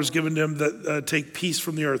power was given to him that take peace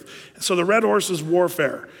from the earth. So the red horse is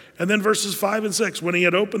warfare. And then verses 5 and 6, when he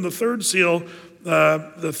had opened the third seal,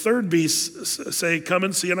 the third beast say, come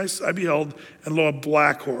and see. And I beheld, and lo, a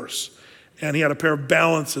black horse. And he had a pair of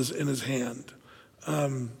balances in his hand.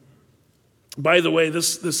 By the way,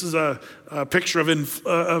 this is a picture of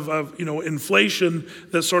inflation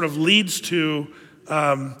that sort of leads to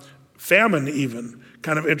famine even,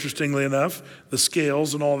 kind of interestingly enough, the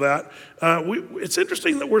scales and all that. It's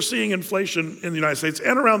interesting that we're seeing inflation in the United States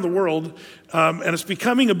and around the world, and it's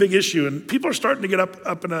becoming a big issue, and people are starting to get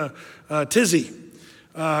up in a tizzy.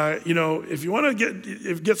 If you want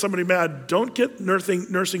to get somebody mad, don't get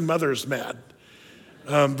nursing mothers mad.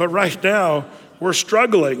 But right now, we're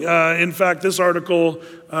struggling. In fact, this article,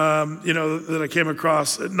 that I came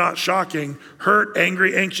across, not shocking, hurt,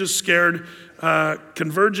 angry, anxious, scared,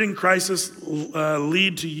 converging crisis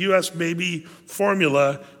lead to U.S. baby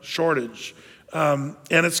formula shortage. And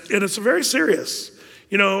it's very serious.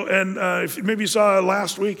 If maybe you saw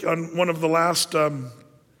last week on one of the last Jen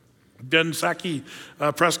Psaki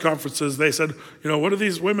press conferences, they said, what are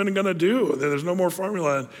these women going to do? There's no more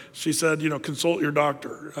formula. And she said, consult your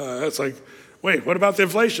doctor. It's like, wait, what about the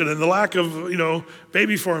inflation and the lack of,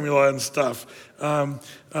 baby formula and stuff?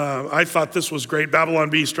 I thought this was great. Babylon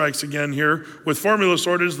Bee strikes again here. With formula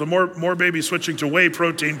shortage, the more babies switching to whey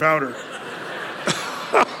protein powder.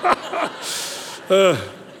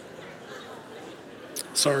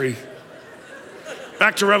 Sorry.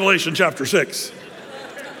 Back to Revelation chapter 6.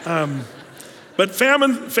 But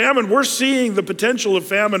famine, we're seeing the potential of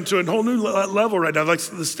famine to a whole new level right now. Like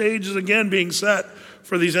the stage is again being set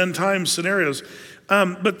for these end time scenarios.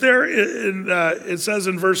 But there, it says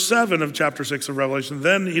in verse 7 of chapter 6 of Revelation,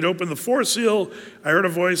 then he'd opened the fourth seal. I heard a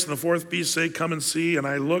voice in the fourth beast say, come and see. And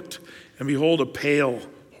I looked, and behold, a pale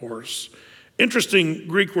horse. Interesting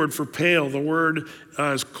Greek word for pale. The word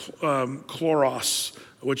is chloros,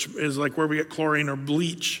 which is like where we get chlorine or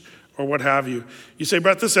bleach or what have you. You say,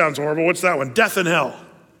 Brett, this sounds horrible. What's that one? Death and hell.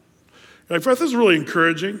 You're like, Brett, this is really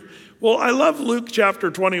encouraging. Well, I love Luke chapter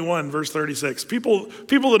 21, verse 36. People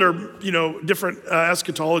that are, different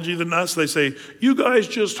eschatology than us, they say, you guys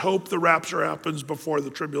just hope the rapture happens before the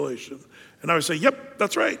tribulation. And I would say, yep,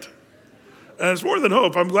 that's right. And it's more than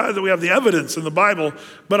hope. I'm glad that we have the evidence in the Bible.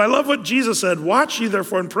 But I love what Jesus said, watch ye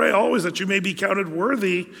therefore and pray always that you may be counted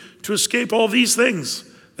worthy to escape all these things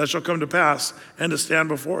that shall come to pass and to stand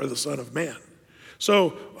before the Son of Man. So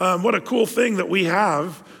what a cool thing that we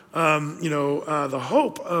have, the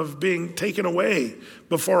hope of being taken away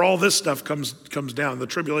before all this stuff comes down, the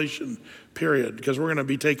tribulation period, because we're going to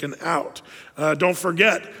be taken out. Don't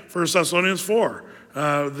forget 1 Thessalonians 4.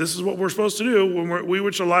 This is what we're supposed to do. When we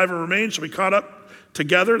which are alive and remain shall be caught up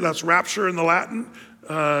together. That's rapture in the Latin,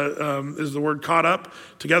 is the word caught up.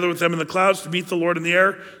 Together with them in the clouds to meet the Lord in the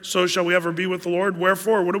air. So shall we ever be with the Lord.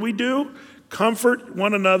 Wherefore, what do? Comfort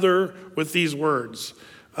one another with these words.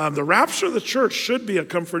 The rapture of the church should be a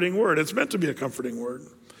comforting word. It's meant to be a comforting word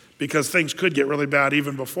because things could get really bad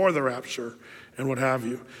even before the rapture and what have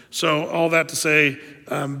you. So all that to say,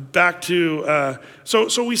 back to,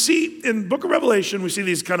 so we see in book of Revelation, we see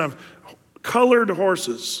these kind of colored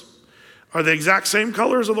horses. Are they exact same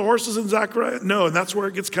colors of the horses in Zechariah? No, and that's where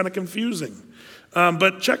it gets kind of confusing.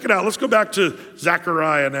 But check it out. Let's go back to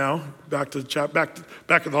Zechariah now, back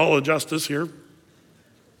at the Hall of Justice here.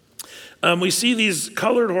 We see these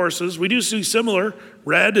colored horses. We do see similar,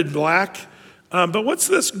 red and black. But what's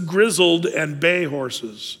this grizzled and bay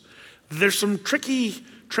horses? There's some tricky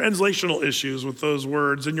translational issues with those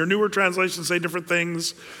words, and your newer translations say different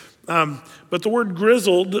things. But the word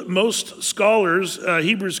grizzled, most scholars,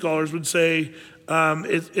 Hebrew scholars would say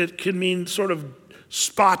it can mean sort of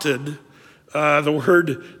spotted. The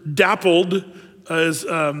word dappled is,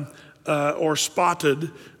 or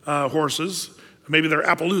spotted horses. Maybe they're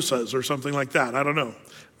Appaloosas or something like that. I don't know.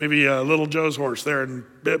 Maybe Little Joe's horse there in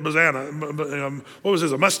Bazana. What was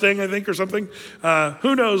his, a Mustang, I think, or something?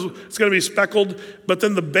 Who knows? It's going to be speckled. But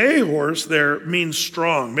then the bay horse there means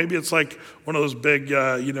strong. Maybe it's like one of those big,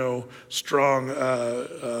 strong,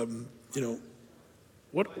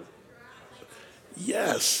 what?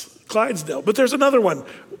 Yes, Clydesdale. But there's another one.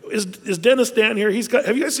 Is Dennis Dan here?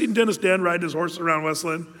 Have you guys seen Dennis Dan ride his horse around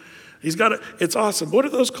Westland? It's awesome. What are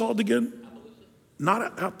those called again?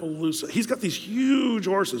 Not Appaloosa. He's got these huge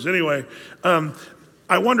horses. Anyway,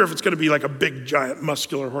 I wonder if it's going to be like a big, giant,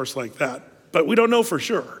 muscular horse like that. But we don't know for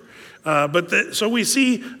sure. So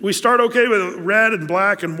we start okay with red and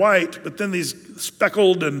black and white, but then these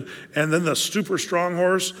speckled and then the super strong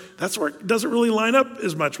horse, that's where it doesn't really line up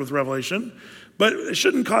as much with Revelation. But it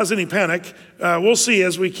shouldn't cause any panic. We'll see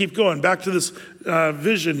as we keep going. Back to this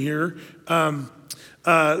vision here. All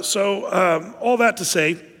that to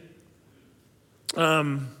say,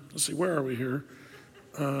 let's see, where are we here?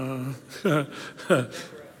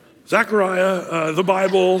 Zechariah, the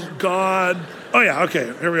Bible, God. Oh yeah,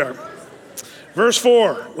 okay, here we are. Verse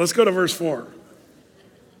 4, let's go to verse 4.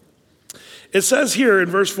 It says here in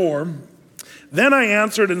verse 4, then I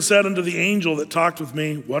answered and said unto the angel that talked with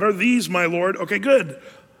me, what are these, my Lord? Okay, good.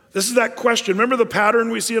 This is that question. Remember the pattern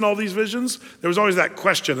we see in all these visions? There was always that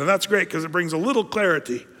question, and that's great because it brings a little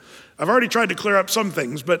clarity. I've already tried to clear up some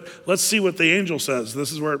things, but let's see what the angel says.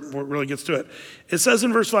 This is where it really gets to it. It says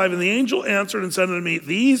in verse 5, and the angel answered and said unto me,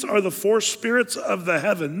 these are the four spirits of the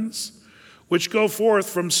heavens, which go forth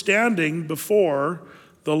from standing before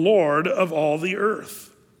the Lord of all the earth.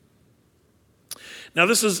 Now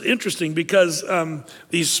this is interesting because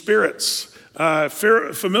these spirits,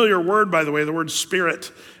 familiar word, by the way, the word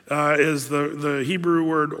spirit is the Hebrew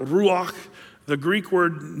word ruach, the Greek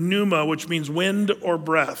word pneuma, which means wind or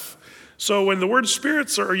breath. So when the word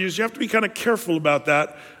spirits are used, you have to be kind of careful about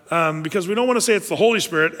that because we don't want to say it's the Holy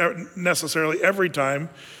Spirit necessarily every time.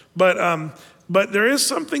 But there is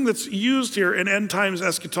something that's used here in end times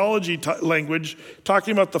eschatology language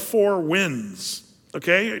talking about the four winds.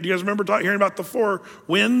 Okay, do you guys remember hearing about the four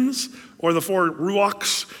winds or the four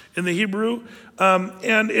ruachs in the Hebrew?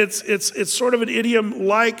 And it's sort of an idiom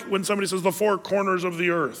like when somebody says the four corners of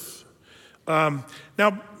the earth.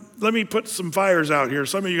 Now, let me put some fires out here.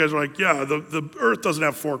 Some of you guys are like, yeah, the earth doesn't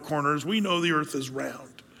have four corners. We know the earth is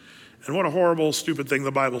round. And what a horrible, stupid thing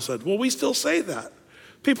the Bible said. Well, we still say that.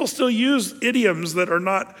 People still use idioms that are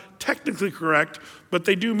not technically correct, but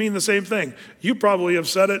they do mean the same thing. You probably have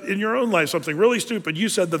said it in your own life, something really stupid. You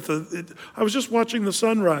said that I was just watching the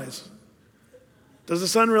sun rise. Does the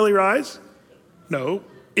sun really rise? No,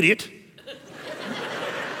 idiot.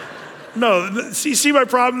 No, see my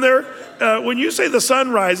problem there? When you say the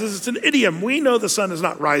sun rises, it's an idiom. We know the sun is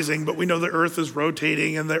not rising, but we know the earth is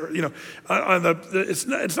rotating, and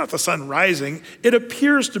it's not the sun rising. It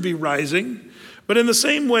appears to be rising. But in the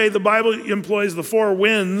same way, the Bible employs the four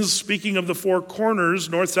winds, speaking of the four corners,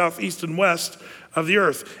 north, south, east, and west of the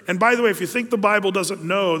earth. And by the way, if you think the Bible doesn't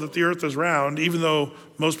know that the earth is round, even though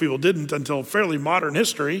most people didn't until fairly modern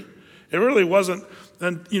history, It really wasn't,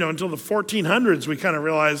 until the 1400s we kind of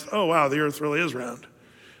realized, oh wow, the earth really is round.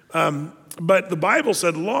 But the Bible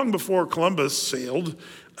said long before Columbus sailed,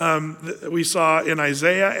 we saw in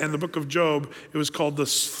Isaiah and the book of Job, it was called the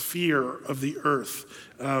sphere of the earth.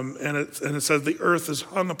 And it says the earth is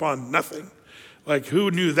hung upon nothing. Like, who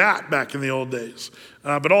knew that back in the old days?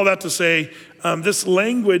 But all that to say, this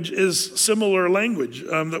language is similar language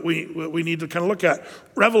that we need to kind of look at.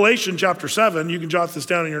 Revelation chapter 7, you can jot this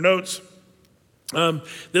down in your notes.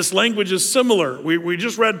 This language is similar. We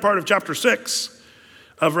just read part of chapter 6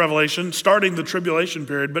 of Revelation, starting the tribulation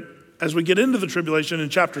period. But as we get into the tribulation in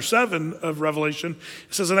chapter 7 of Revelation,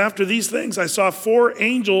 it says, and after these things, I saw 4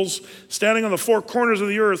 angels standing on the 4 corners of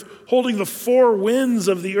the earth, holding the 4 winds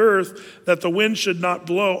of the earth, that the wind should not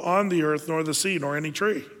blow on the earth, nor the sea, nor any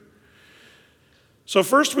tree. So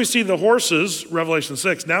first we see the horses, Revelation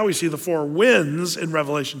 6. Now we see the 4 winds in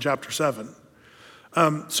Revelation chapter 7.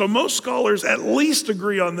 So most scholars at least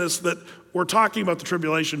agree on this, that we're talking about the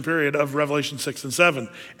tribulation period of Revelation 6 and 7.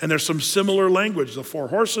 And there's some similar language, the 4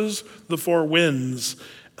 horses, the 4 winds.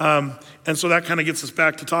 And so that kind of gets us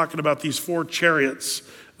back to talking about these 4 chariots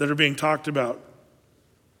that are being talked about.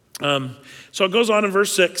 So it goes on in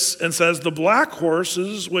verse 6 and says, the black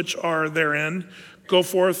horses which are therein go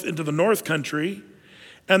forth into the north country,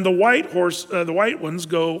 and the white ones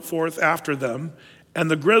go forth after them, and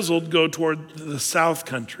the grizzled go toward the south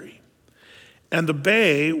country. And the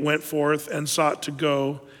bay went forth and sought to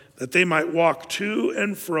go, that they might walk to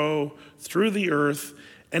and fro through the earth.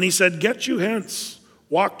 And he said, get you hence,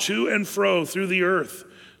 walk to and fro through the earth.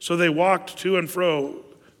 So they walked to and fro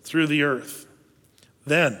through the earth.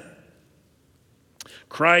 Then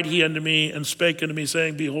cried he unto me and spake unto me,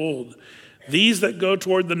 saying, behold, these that go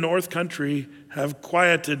toward the north country have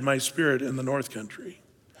quieted my spirit in the north country.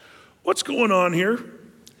 What's going on here?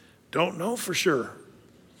 Don't know for sure.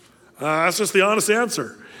 That's just the honest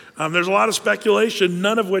answer. There's a lot of speculation,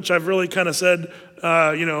 none of which I've really kind of said,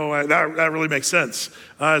 that really makes sense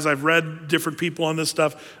as I've read different people on this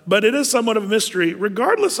stuff. But it is somewhat of a mystery.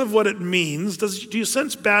 Regardless of what it means, do you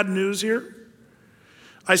sense bad news here?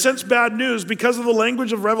 I sense bad news because of the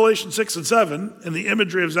language of Revelation 6 and 7 and the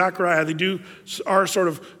imagery of Zechariah. They are sort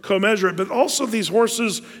of commensurate, but also these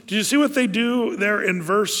horses, did you see what they do there in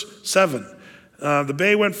verse 7? The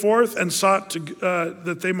bay went forth and sought to,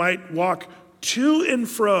 that they might walk to and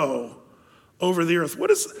fro over the earth. What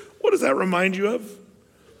does that remind you of?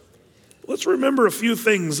 Let's remember a few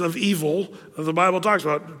things of evil that the Bible talks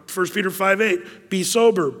about. 1 Peter 5:8, be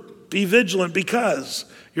sober, be vigilant, because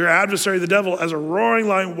your adversary, the devil, as a roaring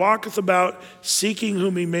lion, walketh about, seeking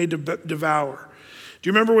whom he may devour. Do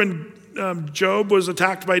you remember when Job was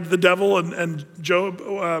attacked by the devil and Job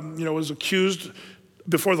was accused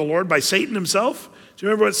before the Lord by Satan himself? Do you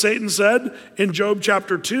remember what Satan said in Job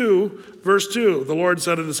chapter 2, verse 2? The Lord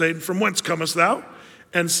said unto Satan, from whence comest thou?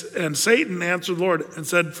 And Satan answered the Lord and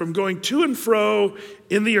said, from going to and fro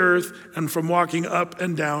in the earth and from walking up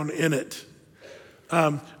and down in it.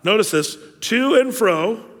 Notice this, to and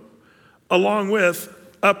fro, along with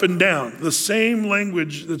up and down. The same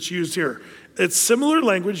language that's used here. It's similar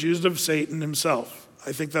language used of Satan himself.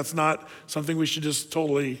 I think that's not something we should just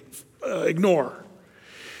totally ignore.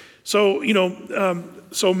 So,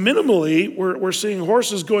 so minimally, we're seeing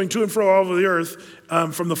horses going to and fro all over the earth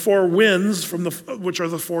from the 4 winds, which are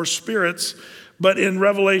the 4 spirits. But in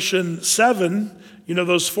Revelation 7,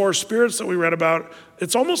 those 4 spirits that we read about,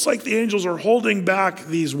 it's almost like the angels are holding back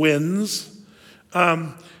these winds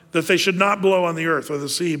that they should not blow on the earth or the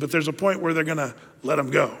sea, but there's a point where they're going to let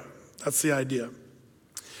them go. That's the idea.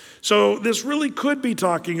 So this really could be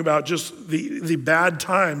talking about just the bad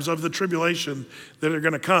times of the tribulation that are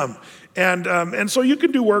going to come. And so you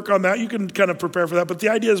can do work on that. You can kind of prepare for that. But the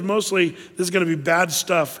idea is mostly this is going to be bad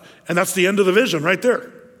stuff. And that's the end of the vision right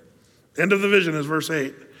there. End of the vision is verse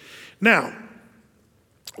 8. Now,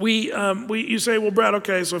 you say, well, Brad,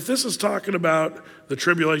 okay, so if this is talking about the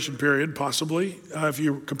tribulation period, possibly, if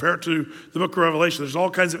you compare it to the book of Revelation, there's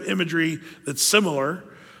all kinds of imagery that's similar,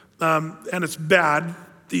 and it's bad.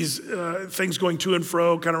 These things going to and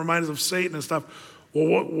fro kind of remind us of Satan and stuff.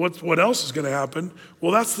 Well, what else is going to happen?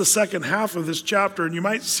 Well, that's the second half of this chapter, and you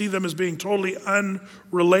might see them as being totally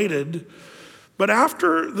unrelated. But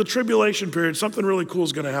after the tribulation period, something really cool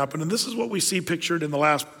is going to happen, and this is what we see pictured in the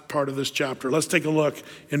last part of this chapter. Let's take a look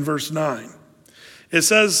in verse 9. It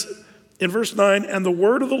says in verse 9, and the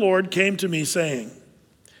word of the Lord came to me, saying,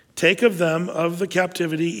 take of them of the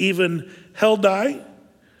captivity even Heldai,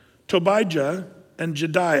 Tobijah, and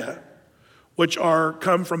Jediah, which are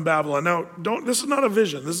come from Babylon. Now, this is not a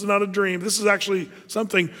vision. This is not a dream. This is actually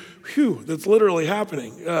something, that's literally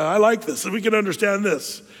happening. I like this, and we can understand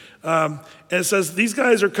this. And it says, these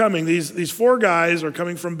guys are coming, these four guys are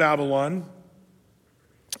coming from Babylon.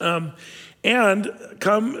 And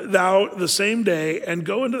come thou the same day and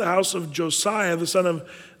go into the house of Josiah, the son of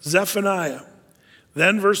Zephaniah.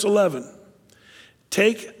 Then verse 11,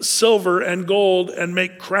 take silver and gold and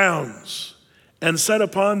make crowns and set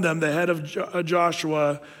upon them the head of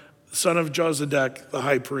Joshua, son of Josedek, the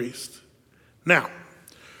high priest. Now,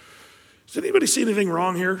 does anybody see anything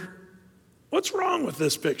wrong here? What's wrong with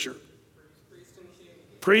this picture?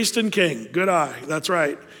 Priest and king. Good eye. That's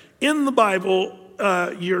right. In the Bible,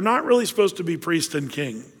 you're not really supposed to be priest and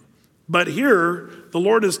king. But here, the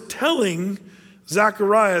Lord is telling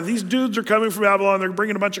Zechariah, these dudes are coming from Babylon. They're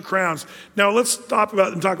bringing a bunch of crowns. Now, let's stop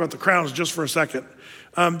and talk about the crowns just for a second.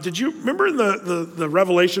 Did you remember in the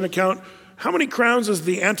Revelation account, how many crowns is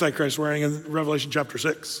the Antichrist wearing in Revelation chapter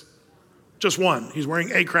 6? Just one. He's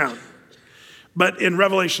wearing a crown. But in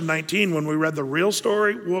Revelation 19, when we read the real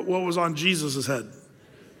story, what was on Jesus' head?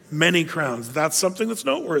 Many crowns. That's something that's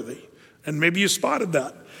noteworthy. And maybe you spotted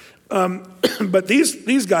that. But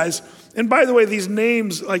these guys, and by the way, these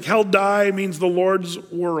names, like Heldai means the Lord's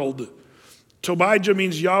world. Tobijah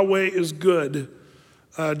means Yahweh is good.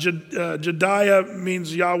 Jediah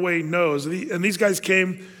means Yahweh knows. And these guys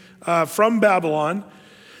came from Babylon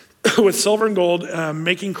with silver and gold,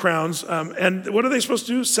 making crowns. And what are they supposed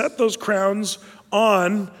to do? Set those crowns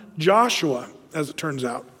on Joshua, as it turns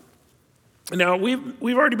out. Now, we've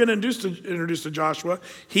already been introduced to Joshua.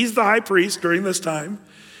 He's the high priest during this time.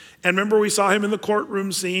 And remember, we saw him in the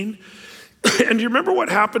courtroom scene. And do you remember what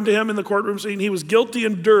happened to him in the courtroom scene? He was guilty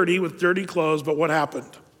and dirty with dirty clothes, but what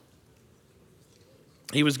happened?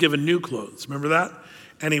 He was given new clothes. Remember that?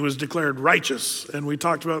 And he was declared righteous. And we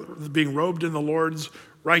talked about being robed in the Lord's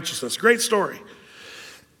righteousness. Great story.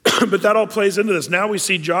 But that all plays into this. Now we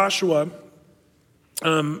see Joshua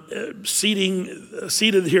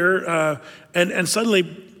seated here, and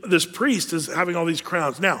suddenly this priest is having all these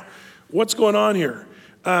crowns. Now, what's going on here?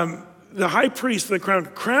 The high priest, the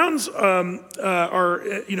crowns are,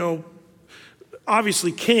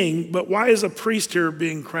 obviously king, but why is a priest here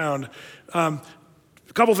being crowned? A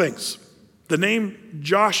couple things. The name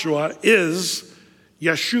Joshua is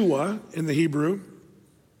Yeshua in the Hebrew,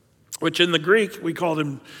 which in the Greek, we called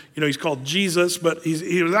him, he's called Jesus, but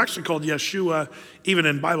he was actually called Yeshua even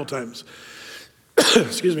in Bible times.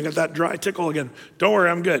 Excuse me, got that dry tickle again. Don't worry,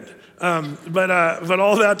 I'm good. But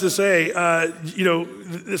all that to say,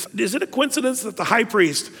 is it a coincidence that the high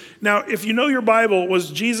priest, now, if you know your Bible,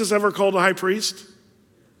 was Jesus ever called a high priest?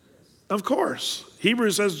 Of course.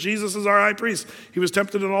 Hebrews says Jesus is our high priest. He was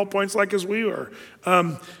tempted in all points like as we were.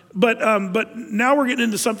 But now we're getting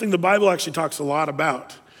into something the Bible actually talks a lot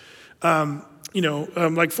about.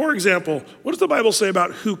 Like for example, what does the Bible say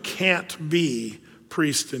about who can't be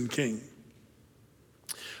priest and king?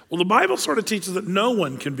 Well, the Bible sort of teaches that no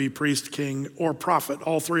one can be priest, king, or prophet,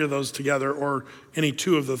 all three of those together, or any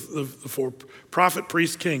two of the four, prophet,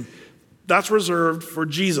 priest, king. That's reserved for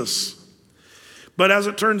Jesus. But as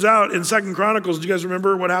it turns out, in 2 Chronicles, do you guys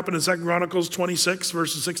remember what happened in 2 Chronicles 26,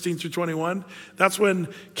 verses 16 through 21? That's when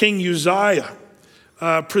King Uzziah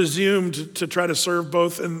presumed to try to serve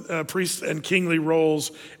both in priest and kingly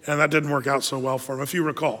roles, and that didn't work out so well for him, if you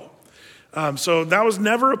recall. So that was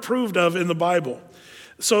never approved of in the Bible.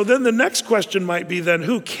 So then the next question might be then,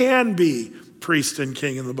 who can be priest and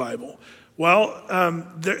king in the Bible? Well,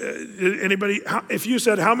 anybody, if you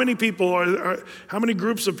said how many people how many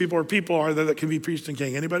groups of people are there that can be priest and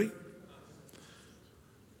king? Anybody?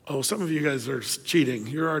 Oh, some of you guys are cheating.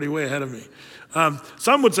 You're already way ahead of me.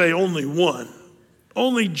 Some would say only one.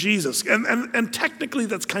 Only Jesus. And technically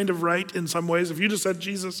that's kind of right in some ways. If you just said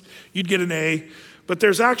Jesus, you'd get an A. But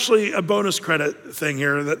there's actually a bonus credit thing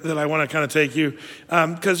here that I want to kind of take you.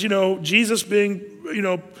 Because, Jesus being,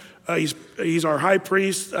 he's our high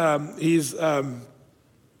priest. We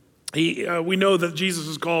know that Jesus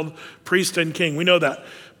is called priest and king. We know that.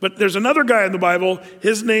 But there's another guy in the Bible.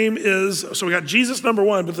 His name is, so we got Jesus number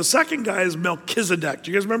one, but the second guy is Melchizedek.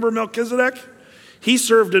 Do you guys remember Melchizedek? He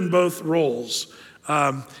served in both roles.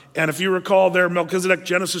 And if you recall there, Melchizedek,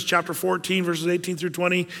 Genesis chapter 14, verses 18 through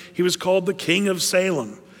 20, he was called the king of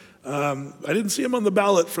Salem. I didn't see him on the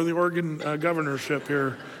ballot for the Oregon governorship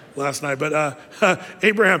here last night, but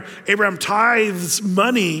Abraham tithes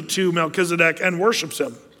money to Melchizedek and worships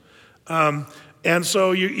him. And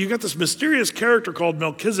so you got this mysterious character called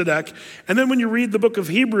Melchizedek. And then when you read the book of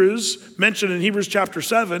Hebrews, mentioned in Hebrews chapter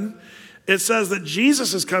 7, it says that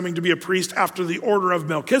Jesus is coming to be a priest after the order of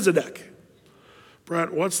Melchizedek.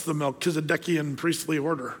 Brett, what's the Melchizedekian priestly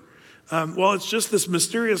order? Well, it's just this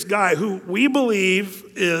mysterious guy who we believe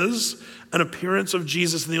is an appearance of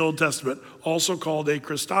Jesus in the Old Testament, also called a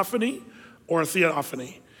Christophany or a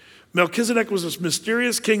theophany. Melchizedek was this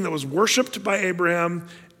mysterious king that was worshiped by Abraham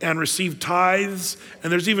and received tithes,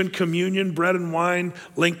 and there's even communion, bread and wine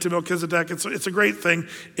linked to Melchizedek. It's a great thing.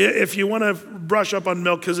 If you want to brush up on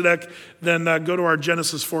Melchizedek, then go to our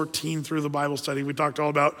Genesis 14 through the Bible study. We talked all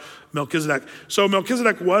about Melchizedek. So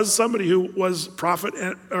Melchizedek was somebody who was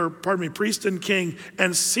priest and king,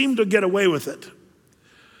 and seemed to get away with it.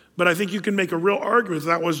 But I think you can make a real argument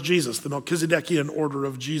that was Jesus, the Melchizedekian order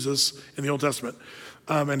of Jesus in the Old Testament.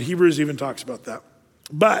 And Hebrews even talks about that.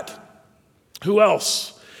 But who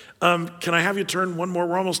else? Can I have you turn one more,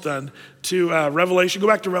 we're almost done, to Revelation. Go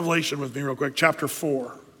back to Revelation with me real quick, chapter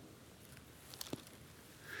 4.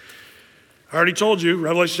 I already told you,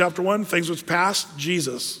 Revelation chapter 1, things which passed,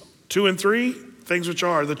 Jesus. 2 and 3, things which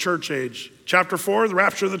are, the church age. Chapter 4, the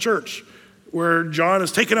rapture of the church, where John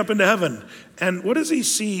is taken up into heaven. And what does he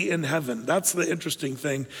see in heaven? That's the interesting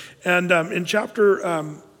thing. And in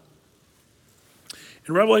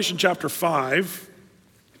Revelation chapter 5,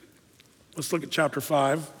 let's look at chapter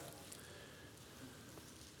 5.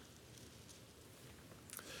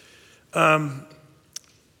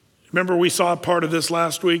 Remember we saw part of this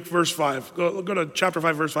last week, verse 5. Go to chapter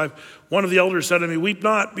 5, verse 5. One of the elders said to me, "Weep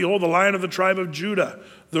not, behold, the Lion of the tribe of Judah,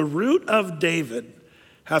 the root of David,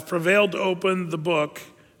 hath prevailed to open the book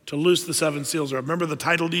to loose the seven seals." Remember the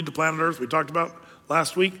title deed to planet Earth we talked about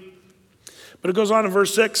last week? But it goes on in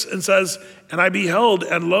verse 6 and says, "And I beheld,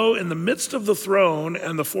 and lo, in the midst of the throne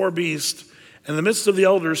and the four beasts, and in the midst of the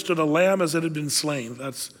elders stood a lamb as it had been slain."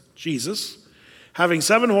 That's Jesus. "Having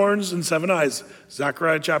 7 horns and 7 eyes.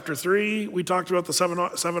 Zechariah chapter 3, we talked about the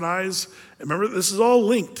seven eyes. Remember, this is all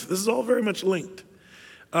linked. This is all very much linked.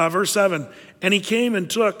 Verse 7, "And he came and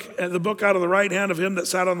took the book out of the right hand of him that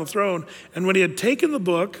sat on the throne. And when he had taken the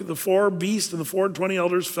book, the 4 beasts and the 24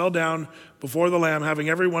 elders fell down before the Lamb, having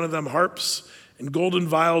every one of them harps and golden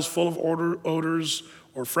vials full of odors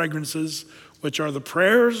or fragrances, which are the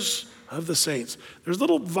prayers of the saints." There's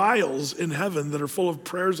little vials in heaven that are full of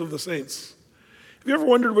prayers of the saints. Have you ever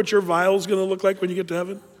wondered what your vial is going to look like when you get to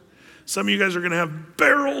heaven? Some of you guys are going to have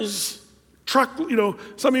barrels, some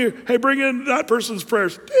of you, hey, bring in that person's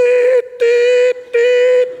prayers.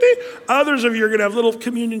 Others of you are going to have little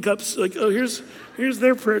communion cups, like, oh, here's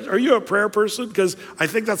their prayers. Are you a prayer person? Because I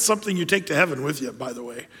think that's something you take to heaven with you, by the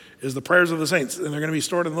way, is the prayers of the saints. And they're going to be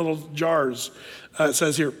stored in little jars, it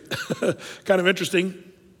says here. Kind of interesting.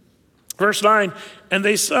 Verse 9, "And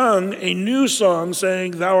they sung a new song,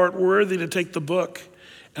 saying, Thou art worthy to take the book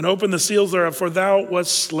and open the seals thereof, for thou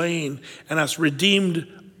wast slain and hast redeemed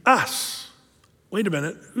us." Wait a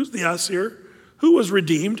minute, who's the us here? Who was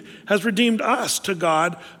redeemed? Has redeemed us to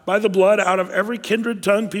God by the blood out of every kindred,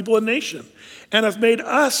 tongue, people, and nation, and hath made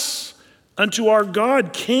us unto our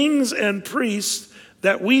God kings and priests,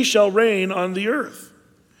 that we shall reign on the earth.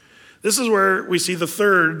 This is where we see the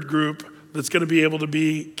third group that's going to be able to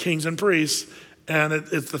be kings and priests, and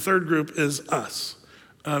it's the third group is us.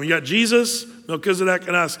 You got Jesus, Melchizedek,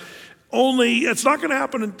 and us. It's not going to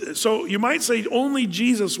happen. So you might say only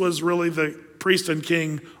Jesus was really the priest and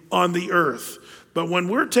king on the earth. But when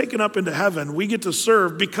we're taken up into heaven, we get to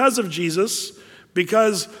serve because of Jesus,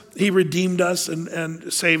 because he redeemed us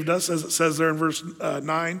and saved us, as it says there in verse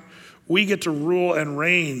 9. We get to rule and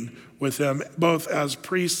reign with him, both as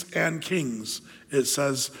priests and kings, it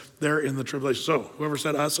says there in the tribulation. So whoever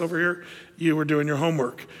said us over here, you were doing your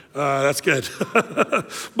homework. That's good.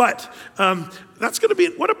 But that's going to be,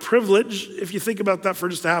 what a privilege, if you think about that for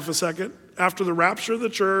just a half a second. After the rapture of the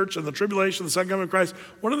church and the tribulation, the second coming of Christ,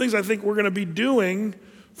 one of the things I think we're going to be doing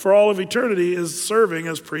for all of eternity is serving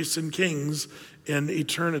as priests and kings in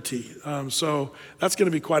eternity. So that's going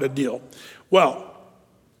to be quite a deal. Well,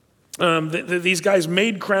 these guys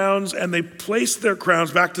made crowns, and they placed their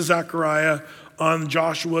crowns, back to Zechariah, on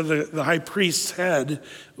Joshua, the high priest's head,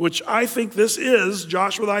 which I think this is,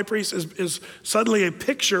 Joshua the high priest is suddenly a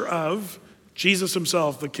picture of Jesus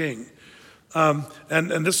himself, the king.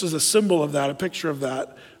 And this is a symbol of that, a picture of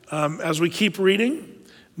that. As we keep reading,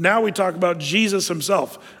 now we talk about Jesus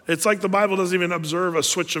himself. It's like the Bible doesn't even observe a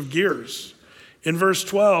switch of gears. In verse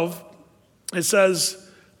 12, it says,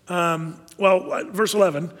 verse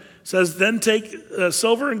 11 says, "Then take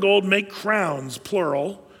silver and gold, make crowns,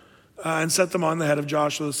 plural, and set them on the head of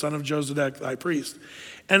Joshua, the son of Josedek, thy priest.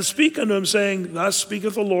 And speak unto him, saying, Thus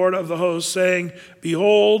speaketh the Lord of the hosts, saying,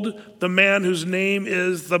 Behold, the man whose name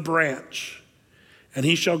is the branch. And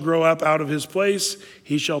he shall grow up out of his place.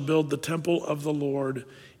 He shall build the temple of the Lord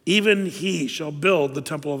Even he shall build the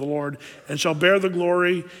temple of the Lord, and shall bear the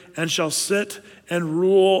glory, and shall sit and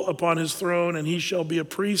rule upon his throne, and he shall be a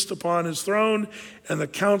priest upon his throne, and the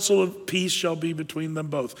counsel of peace shall be between them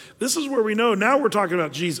both. This is where we know, now we're talking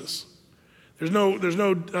about Jesus. There's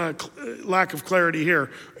no lack of clarity here.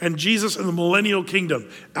 And Jesus in the millennial kingdom.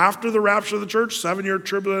 After the rapture of the church, 7-year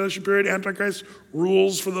tribulation period, Antichrist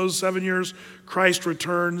rules for those 7 years. Christ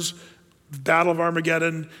returns. Battle of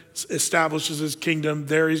Armageddon, establishes his kingdom.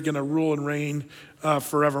 There he's going to rule and reign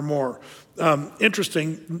forevermore.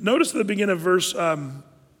 Interesting. Notice at the beginning of verse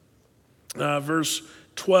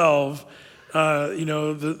 12,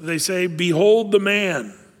 they say, behold the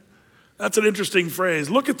man. That's an interesting phrase.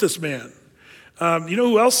 Look at this man. You know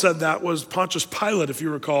who else said that was Pontius Pilate, if you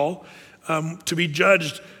recall, to be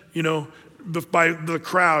judged, by the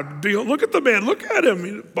crowd. Look at the man, look at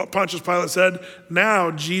him. Pontius Pilate said, now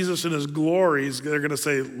Jesus in his glories, they're going to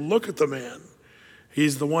say, look at the man.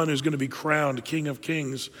 He's the one who's going to be crowned King of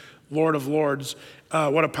Kings, Lord of Lords.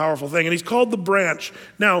 What a powerful thing. And he's called the branch.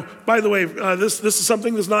 Now, by the way, this is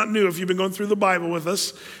something that's not new. If you've been going through the Bible with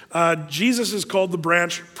us, Jesus is called the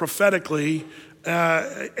branch prophetically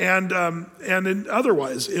and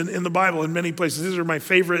otherwise in the Bible in many places. These are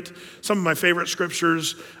some of my favorite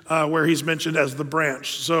scriptures where he's mentioned as the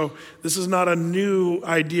branch. So this is not a new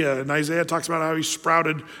idea. And Isaiah talks about how he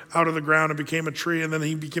sprouted out of the ground and became a tree, and then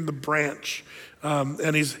he became the branch. And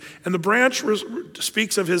the branch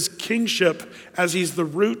speaks of his kingship as he's the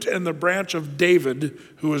root and the branch of David,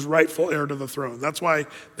 who is rightful heir to the throne. That's why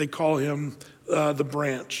they call him the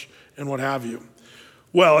branch and what have you.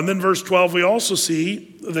 Well, and then verse 12, we also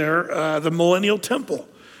see there the millennial temple.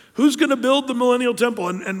 Who's going to build the millennial temple?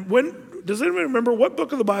 And when, does anyone remember what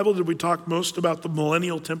book of the Bible did we talk most about the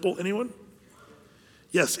millennial temple? Anyone?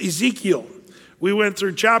 Yes, Ezekiel. We went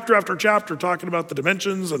through chapter after chapter talking about the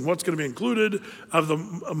dimensions and what's going to be included of the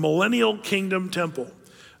millennial kingdom temple.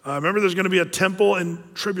 Remember, there's going to be a temple in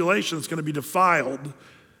tribulation that's going to be defiled,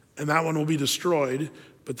 and that one will be destroyed.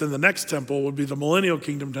 But then the next temple would be the millennial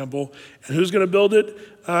kingdom temple. And who's going to build it?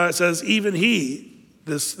 It says, even he,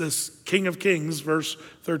 this King of Kings, verse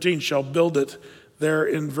 13, shall build it there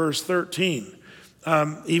in verse 13.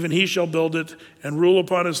 Even he shall build it and rule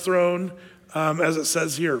upon his throne, as it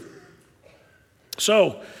says here.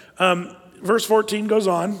 So, verse 14 goes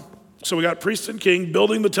on. So we got priest and king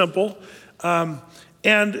building the temple.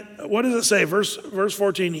 And what does it say? Verse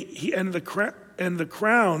 14, and the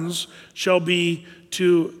crowns shall be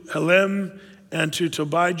to Helem and to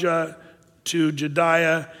Tobijah, to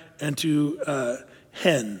Jediah, and to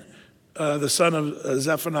Hen, the son of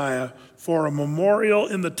Zephaniah, for a memorial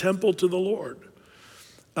in the temple to the Lord.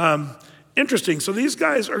 Interesting. So these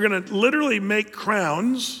guys are going to literally make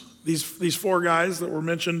crowns, these four guys that were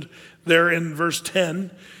mentioned there in verse 10,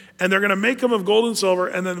 and they're going to make them of gold and silver,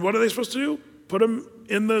 and then what are they supposed to do? Put them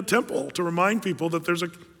in the temple to remind people that there's a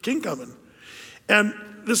king coming. And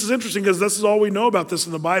this is interesting because this is all we know about this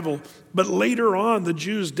in the Bible. But later on, the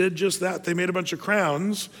Jews did just that. They made a bunch of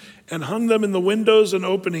crowns and hung them in the windows and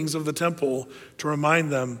openings of the temple to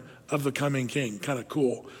remind them of the coming king. Kind of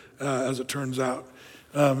cool, as it turns out.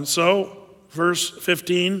 So, verse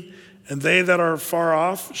 15, and they that are far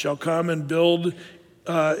off shall come and build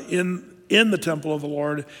in the temple of the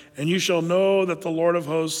Lord, and you shall know that the Lord of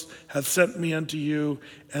hosts hath sent me unto you,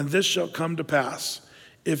 and this shall come to pass,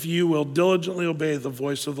 if you will diligently obey the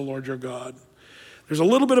voice of the Lord your God. There's a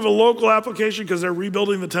little bit of a local application because they're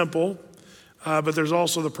rebuilding the temple, but there's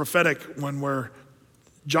also the prophetic one where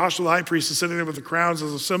Joshua the high priest is sitting there with the crowns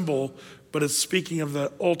as a symbol, but it's speaking of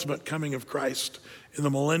the ultimate coming of Christ in the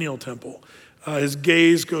millennial temple. His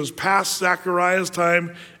gaze goes past Zechariah's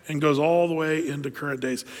time and goes all the way into current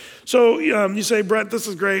days. So you say, Brett, this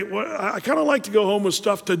is great. I kind of like to go home with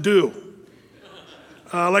stuff to do.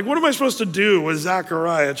 Like, what am I supposed to do with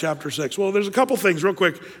Zechariah chapter 6? Well, there's a couple things real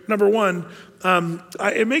quick. Number one,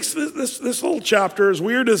 it makes this little chapter, as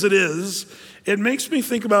weird as it is, it makes me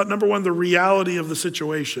think about, number one, the reality of the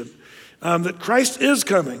situation. That Christ is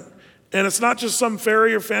coming. And it's not just some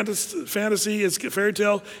fairy or fantasy, it's a fairy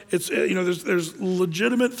tale. It's, there's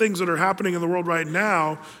legitimate things that are happening in the world right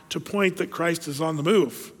now to point that Christ is on the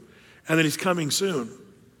move and that he's coming soon.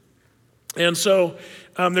 And so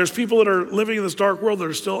there's people that are living in this dark world that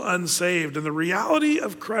are still unsaved. And the reality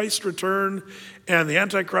of Christ's return and the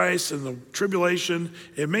Antichrist and the tribulation,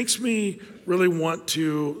 it makes me really want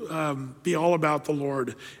to be all about the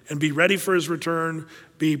Lord and be ready for his return,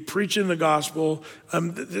 be preaching the gospel.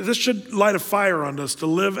 This should light a fire on us to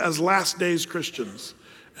live as last days Christians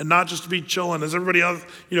and not just to be chilling as everybody else,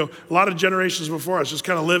 a lot of generations before us just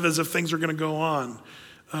kind of live as if things are going to go on.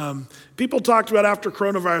 People talked about after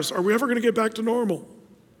coronavirus, are we ever going to get back to normal?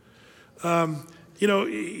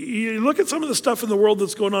 You look at some of the stuff in the world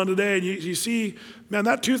that's going on today, and you see, man,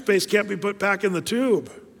 that toothpaste can't be put back in the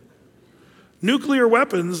tube. Nuclear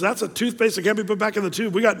weapons, that's a toothpaste that can't be put back in the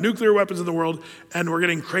tube. We got nuclear weapons in the world, and we're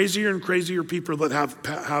getting crazier and crazier people that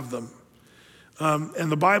have them.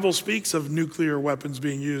 And the Bible speaks of nuclear weapons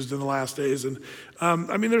being used in the last days. And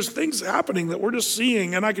there's things happening that we're just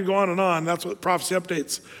seeing, and I could go on and on. That's what prophecy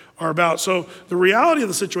updates are about. So the reality of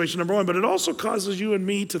the situation, number one, but it also causes you and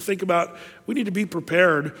me to think about, we need to be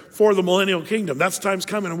prepared for the millennial kingdom. That's time's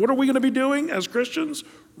coming. And what are we going to be doing as Christians?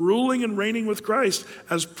 Ruling and reigning with Christ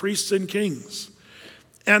as priests and kings.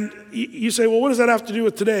 And you say, well, what does that have to do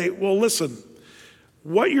with today? Well, listen,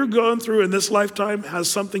 what you're going through in this lifetime has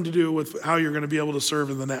something to do with how you're going to be able to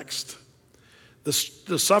serve in the next. The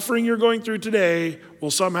suffering you're going through today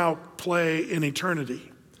will somehow play in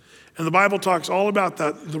eternity. And the Bible talks all about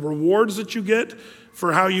that. The rewards that you get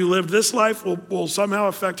for how you live this life will somehow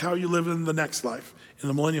affect how you live in the next life, in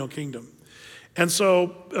the millennial kingdom. And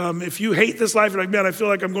so if you hate this life, you're like, man, I feel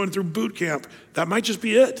like I'm going through boot camp, that might just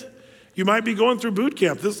be it. You might be going through boot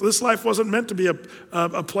camp. This life wasn't meant to be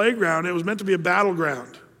a playground. It was meant to be a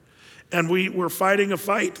battleground. And we're fighting a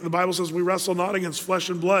fight. The Bible says we wrestle not against flesh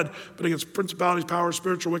and blood, but against principalities, powers,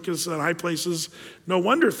 spiritual wickedness in high places. No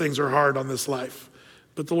wonder things are hard on this life.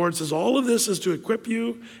 But the Lord says all of this is to equip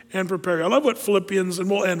you and prepare you. I love what Philippians,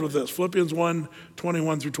 and we'll end with this, Philippians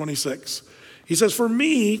 1:21 through 26. He says, for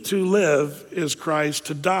me to live is Christ,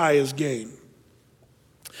 to die is gain.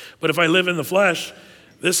 But if I live in the flesh,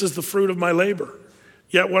 this is the fruit of my labor.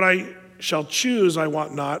 Yet what I shall choose I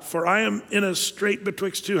want not, for I am in a strait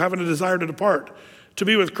betwixt two, having a desire to depart, to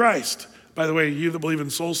be with Christ. By the way, you that believe in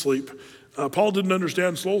soul sleep, Paul didn't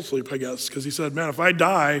understand soul sleep, I guess, because he said, man, if I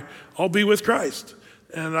die, I'll be with Christ.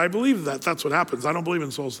 And I believe that that's what happens. I don't believe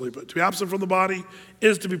in soul sleep, but to be absent from the body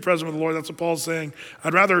is to be present with the Lord. That's what Paul's saying.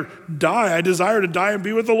 I'd rather die. I desire to die and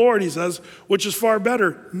be with the Lord, he says, which is far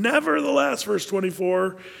better. Nevertheless, verse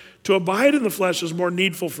 24, to abide in the flesh is more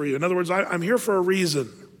needful for you. In other words, I'm here for a reason.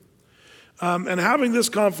 And having this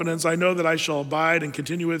confidence, I know that I shall abide and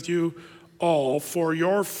continue with you all for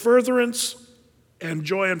your furtherance and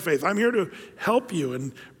joy and faith. I'm here to help you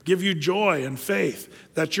and give you joy and faith,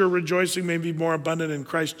 that your rejoicing may be more abundant in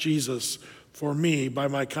Christ Jesus for me by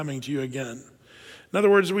my coming to you again. In other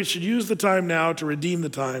words, we should use the time now to redeem the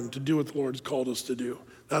time to do what the Lord's called us to do.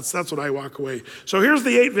 That's what I walk away. So here's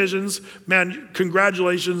the 8 visions. Man,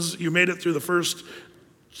 congratulations. You made it through the first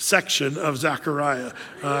section of Zechariah.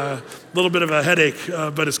 A little bit of a headache,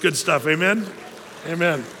 but it's good stuff. Amen?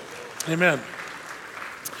 Amen. Amen.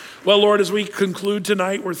 Well, Lord, as we conclude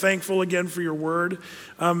tonight, we're thankful again for your word.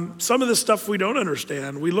 Some of this stuff we don't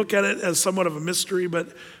understand. We look at it as somewhat of a mystery,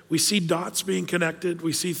 but we see dots being connected.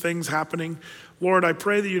 We see things happening. Lord, I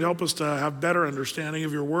pray that you'd help us to have better understanding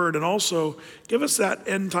of your word, and also give us that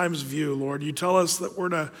end times view, Lord. You tell us that we're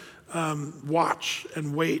to watch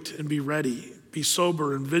and wait and be ready, be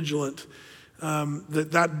sober and vigilant,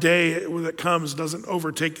 that day that comes doesn't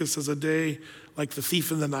overtake us as a day like the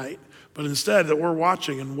thief in the night, but instead that we're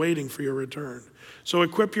watching and waiting for your return. So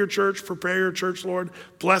equip your church, prepare your church, Lord.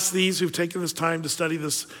 Bless these who've taken this time to study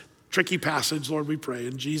this tricky passage, Lord, we pray.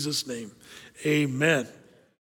 In Jesus' name, amen.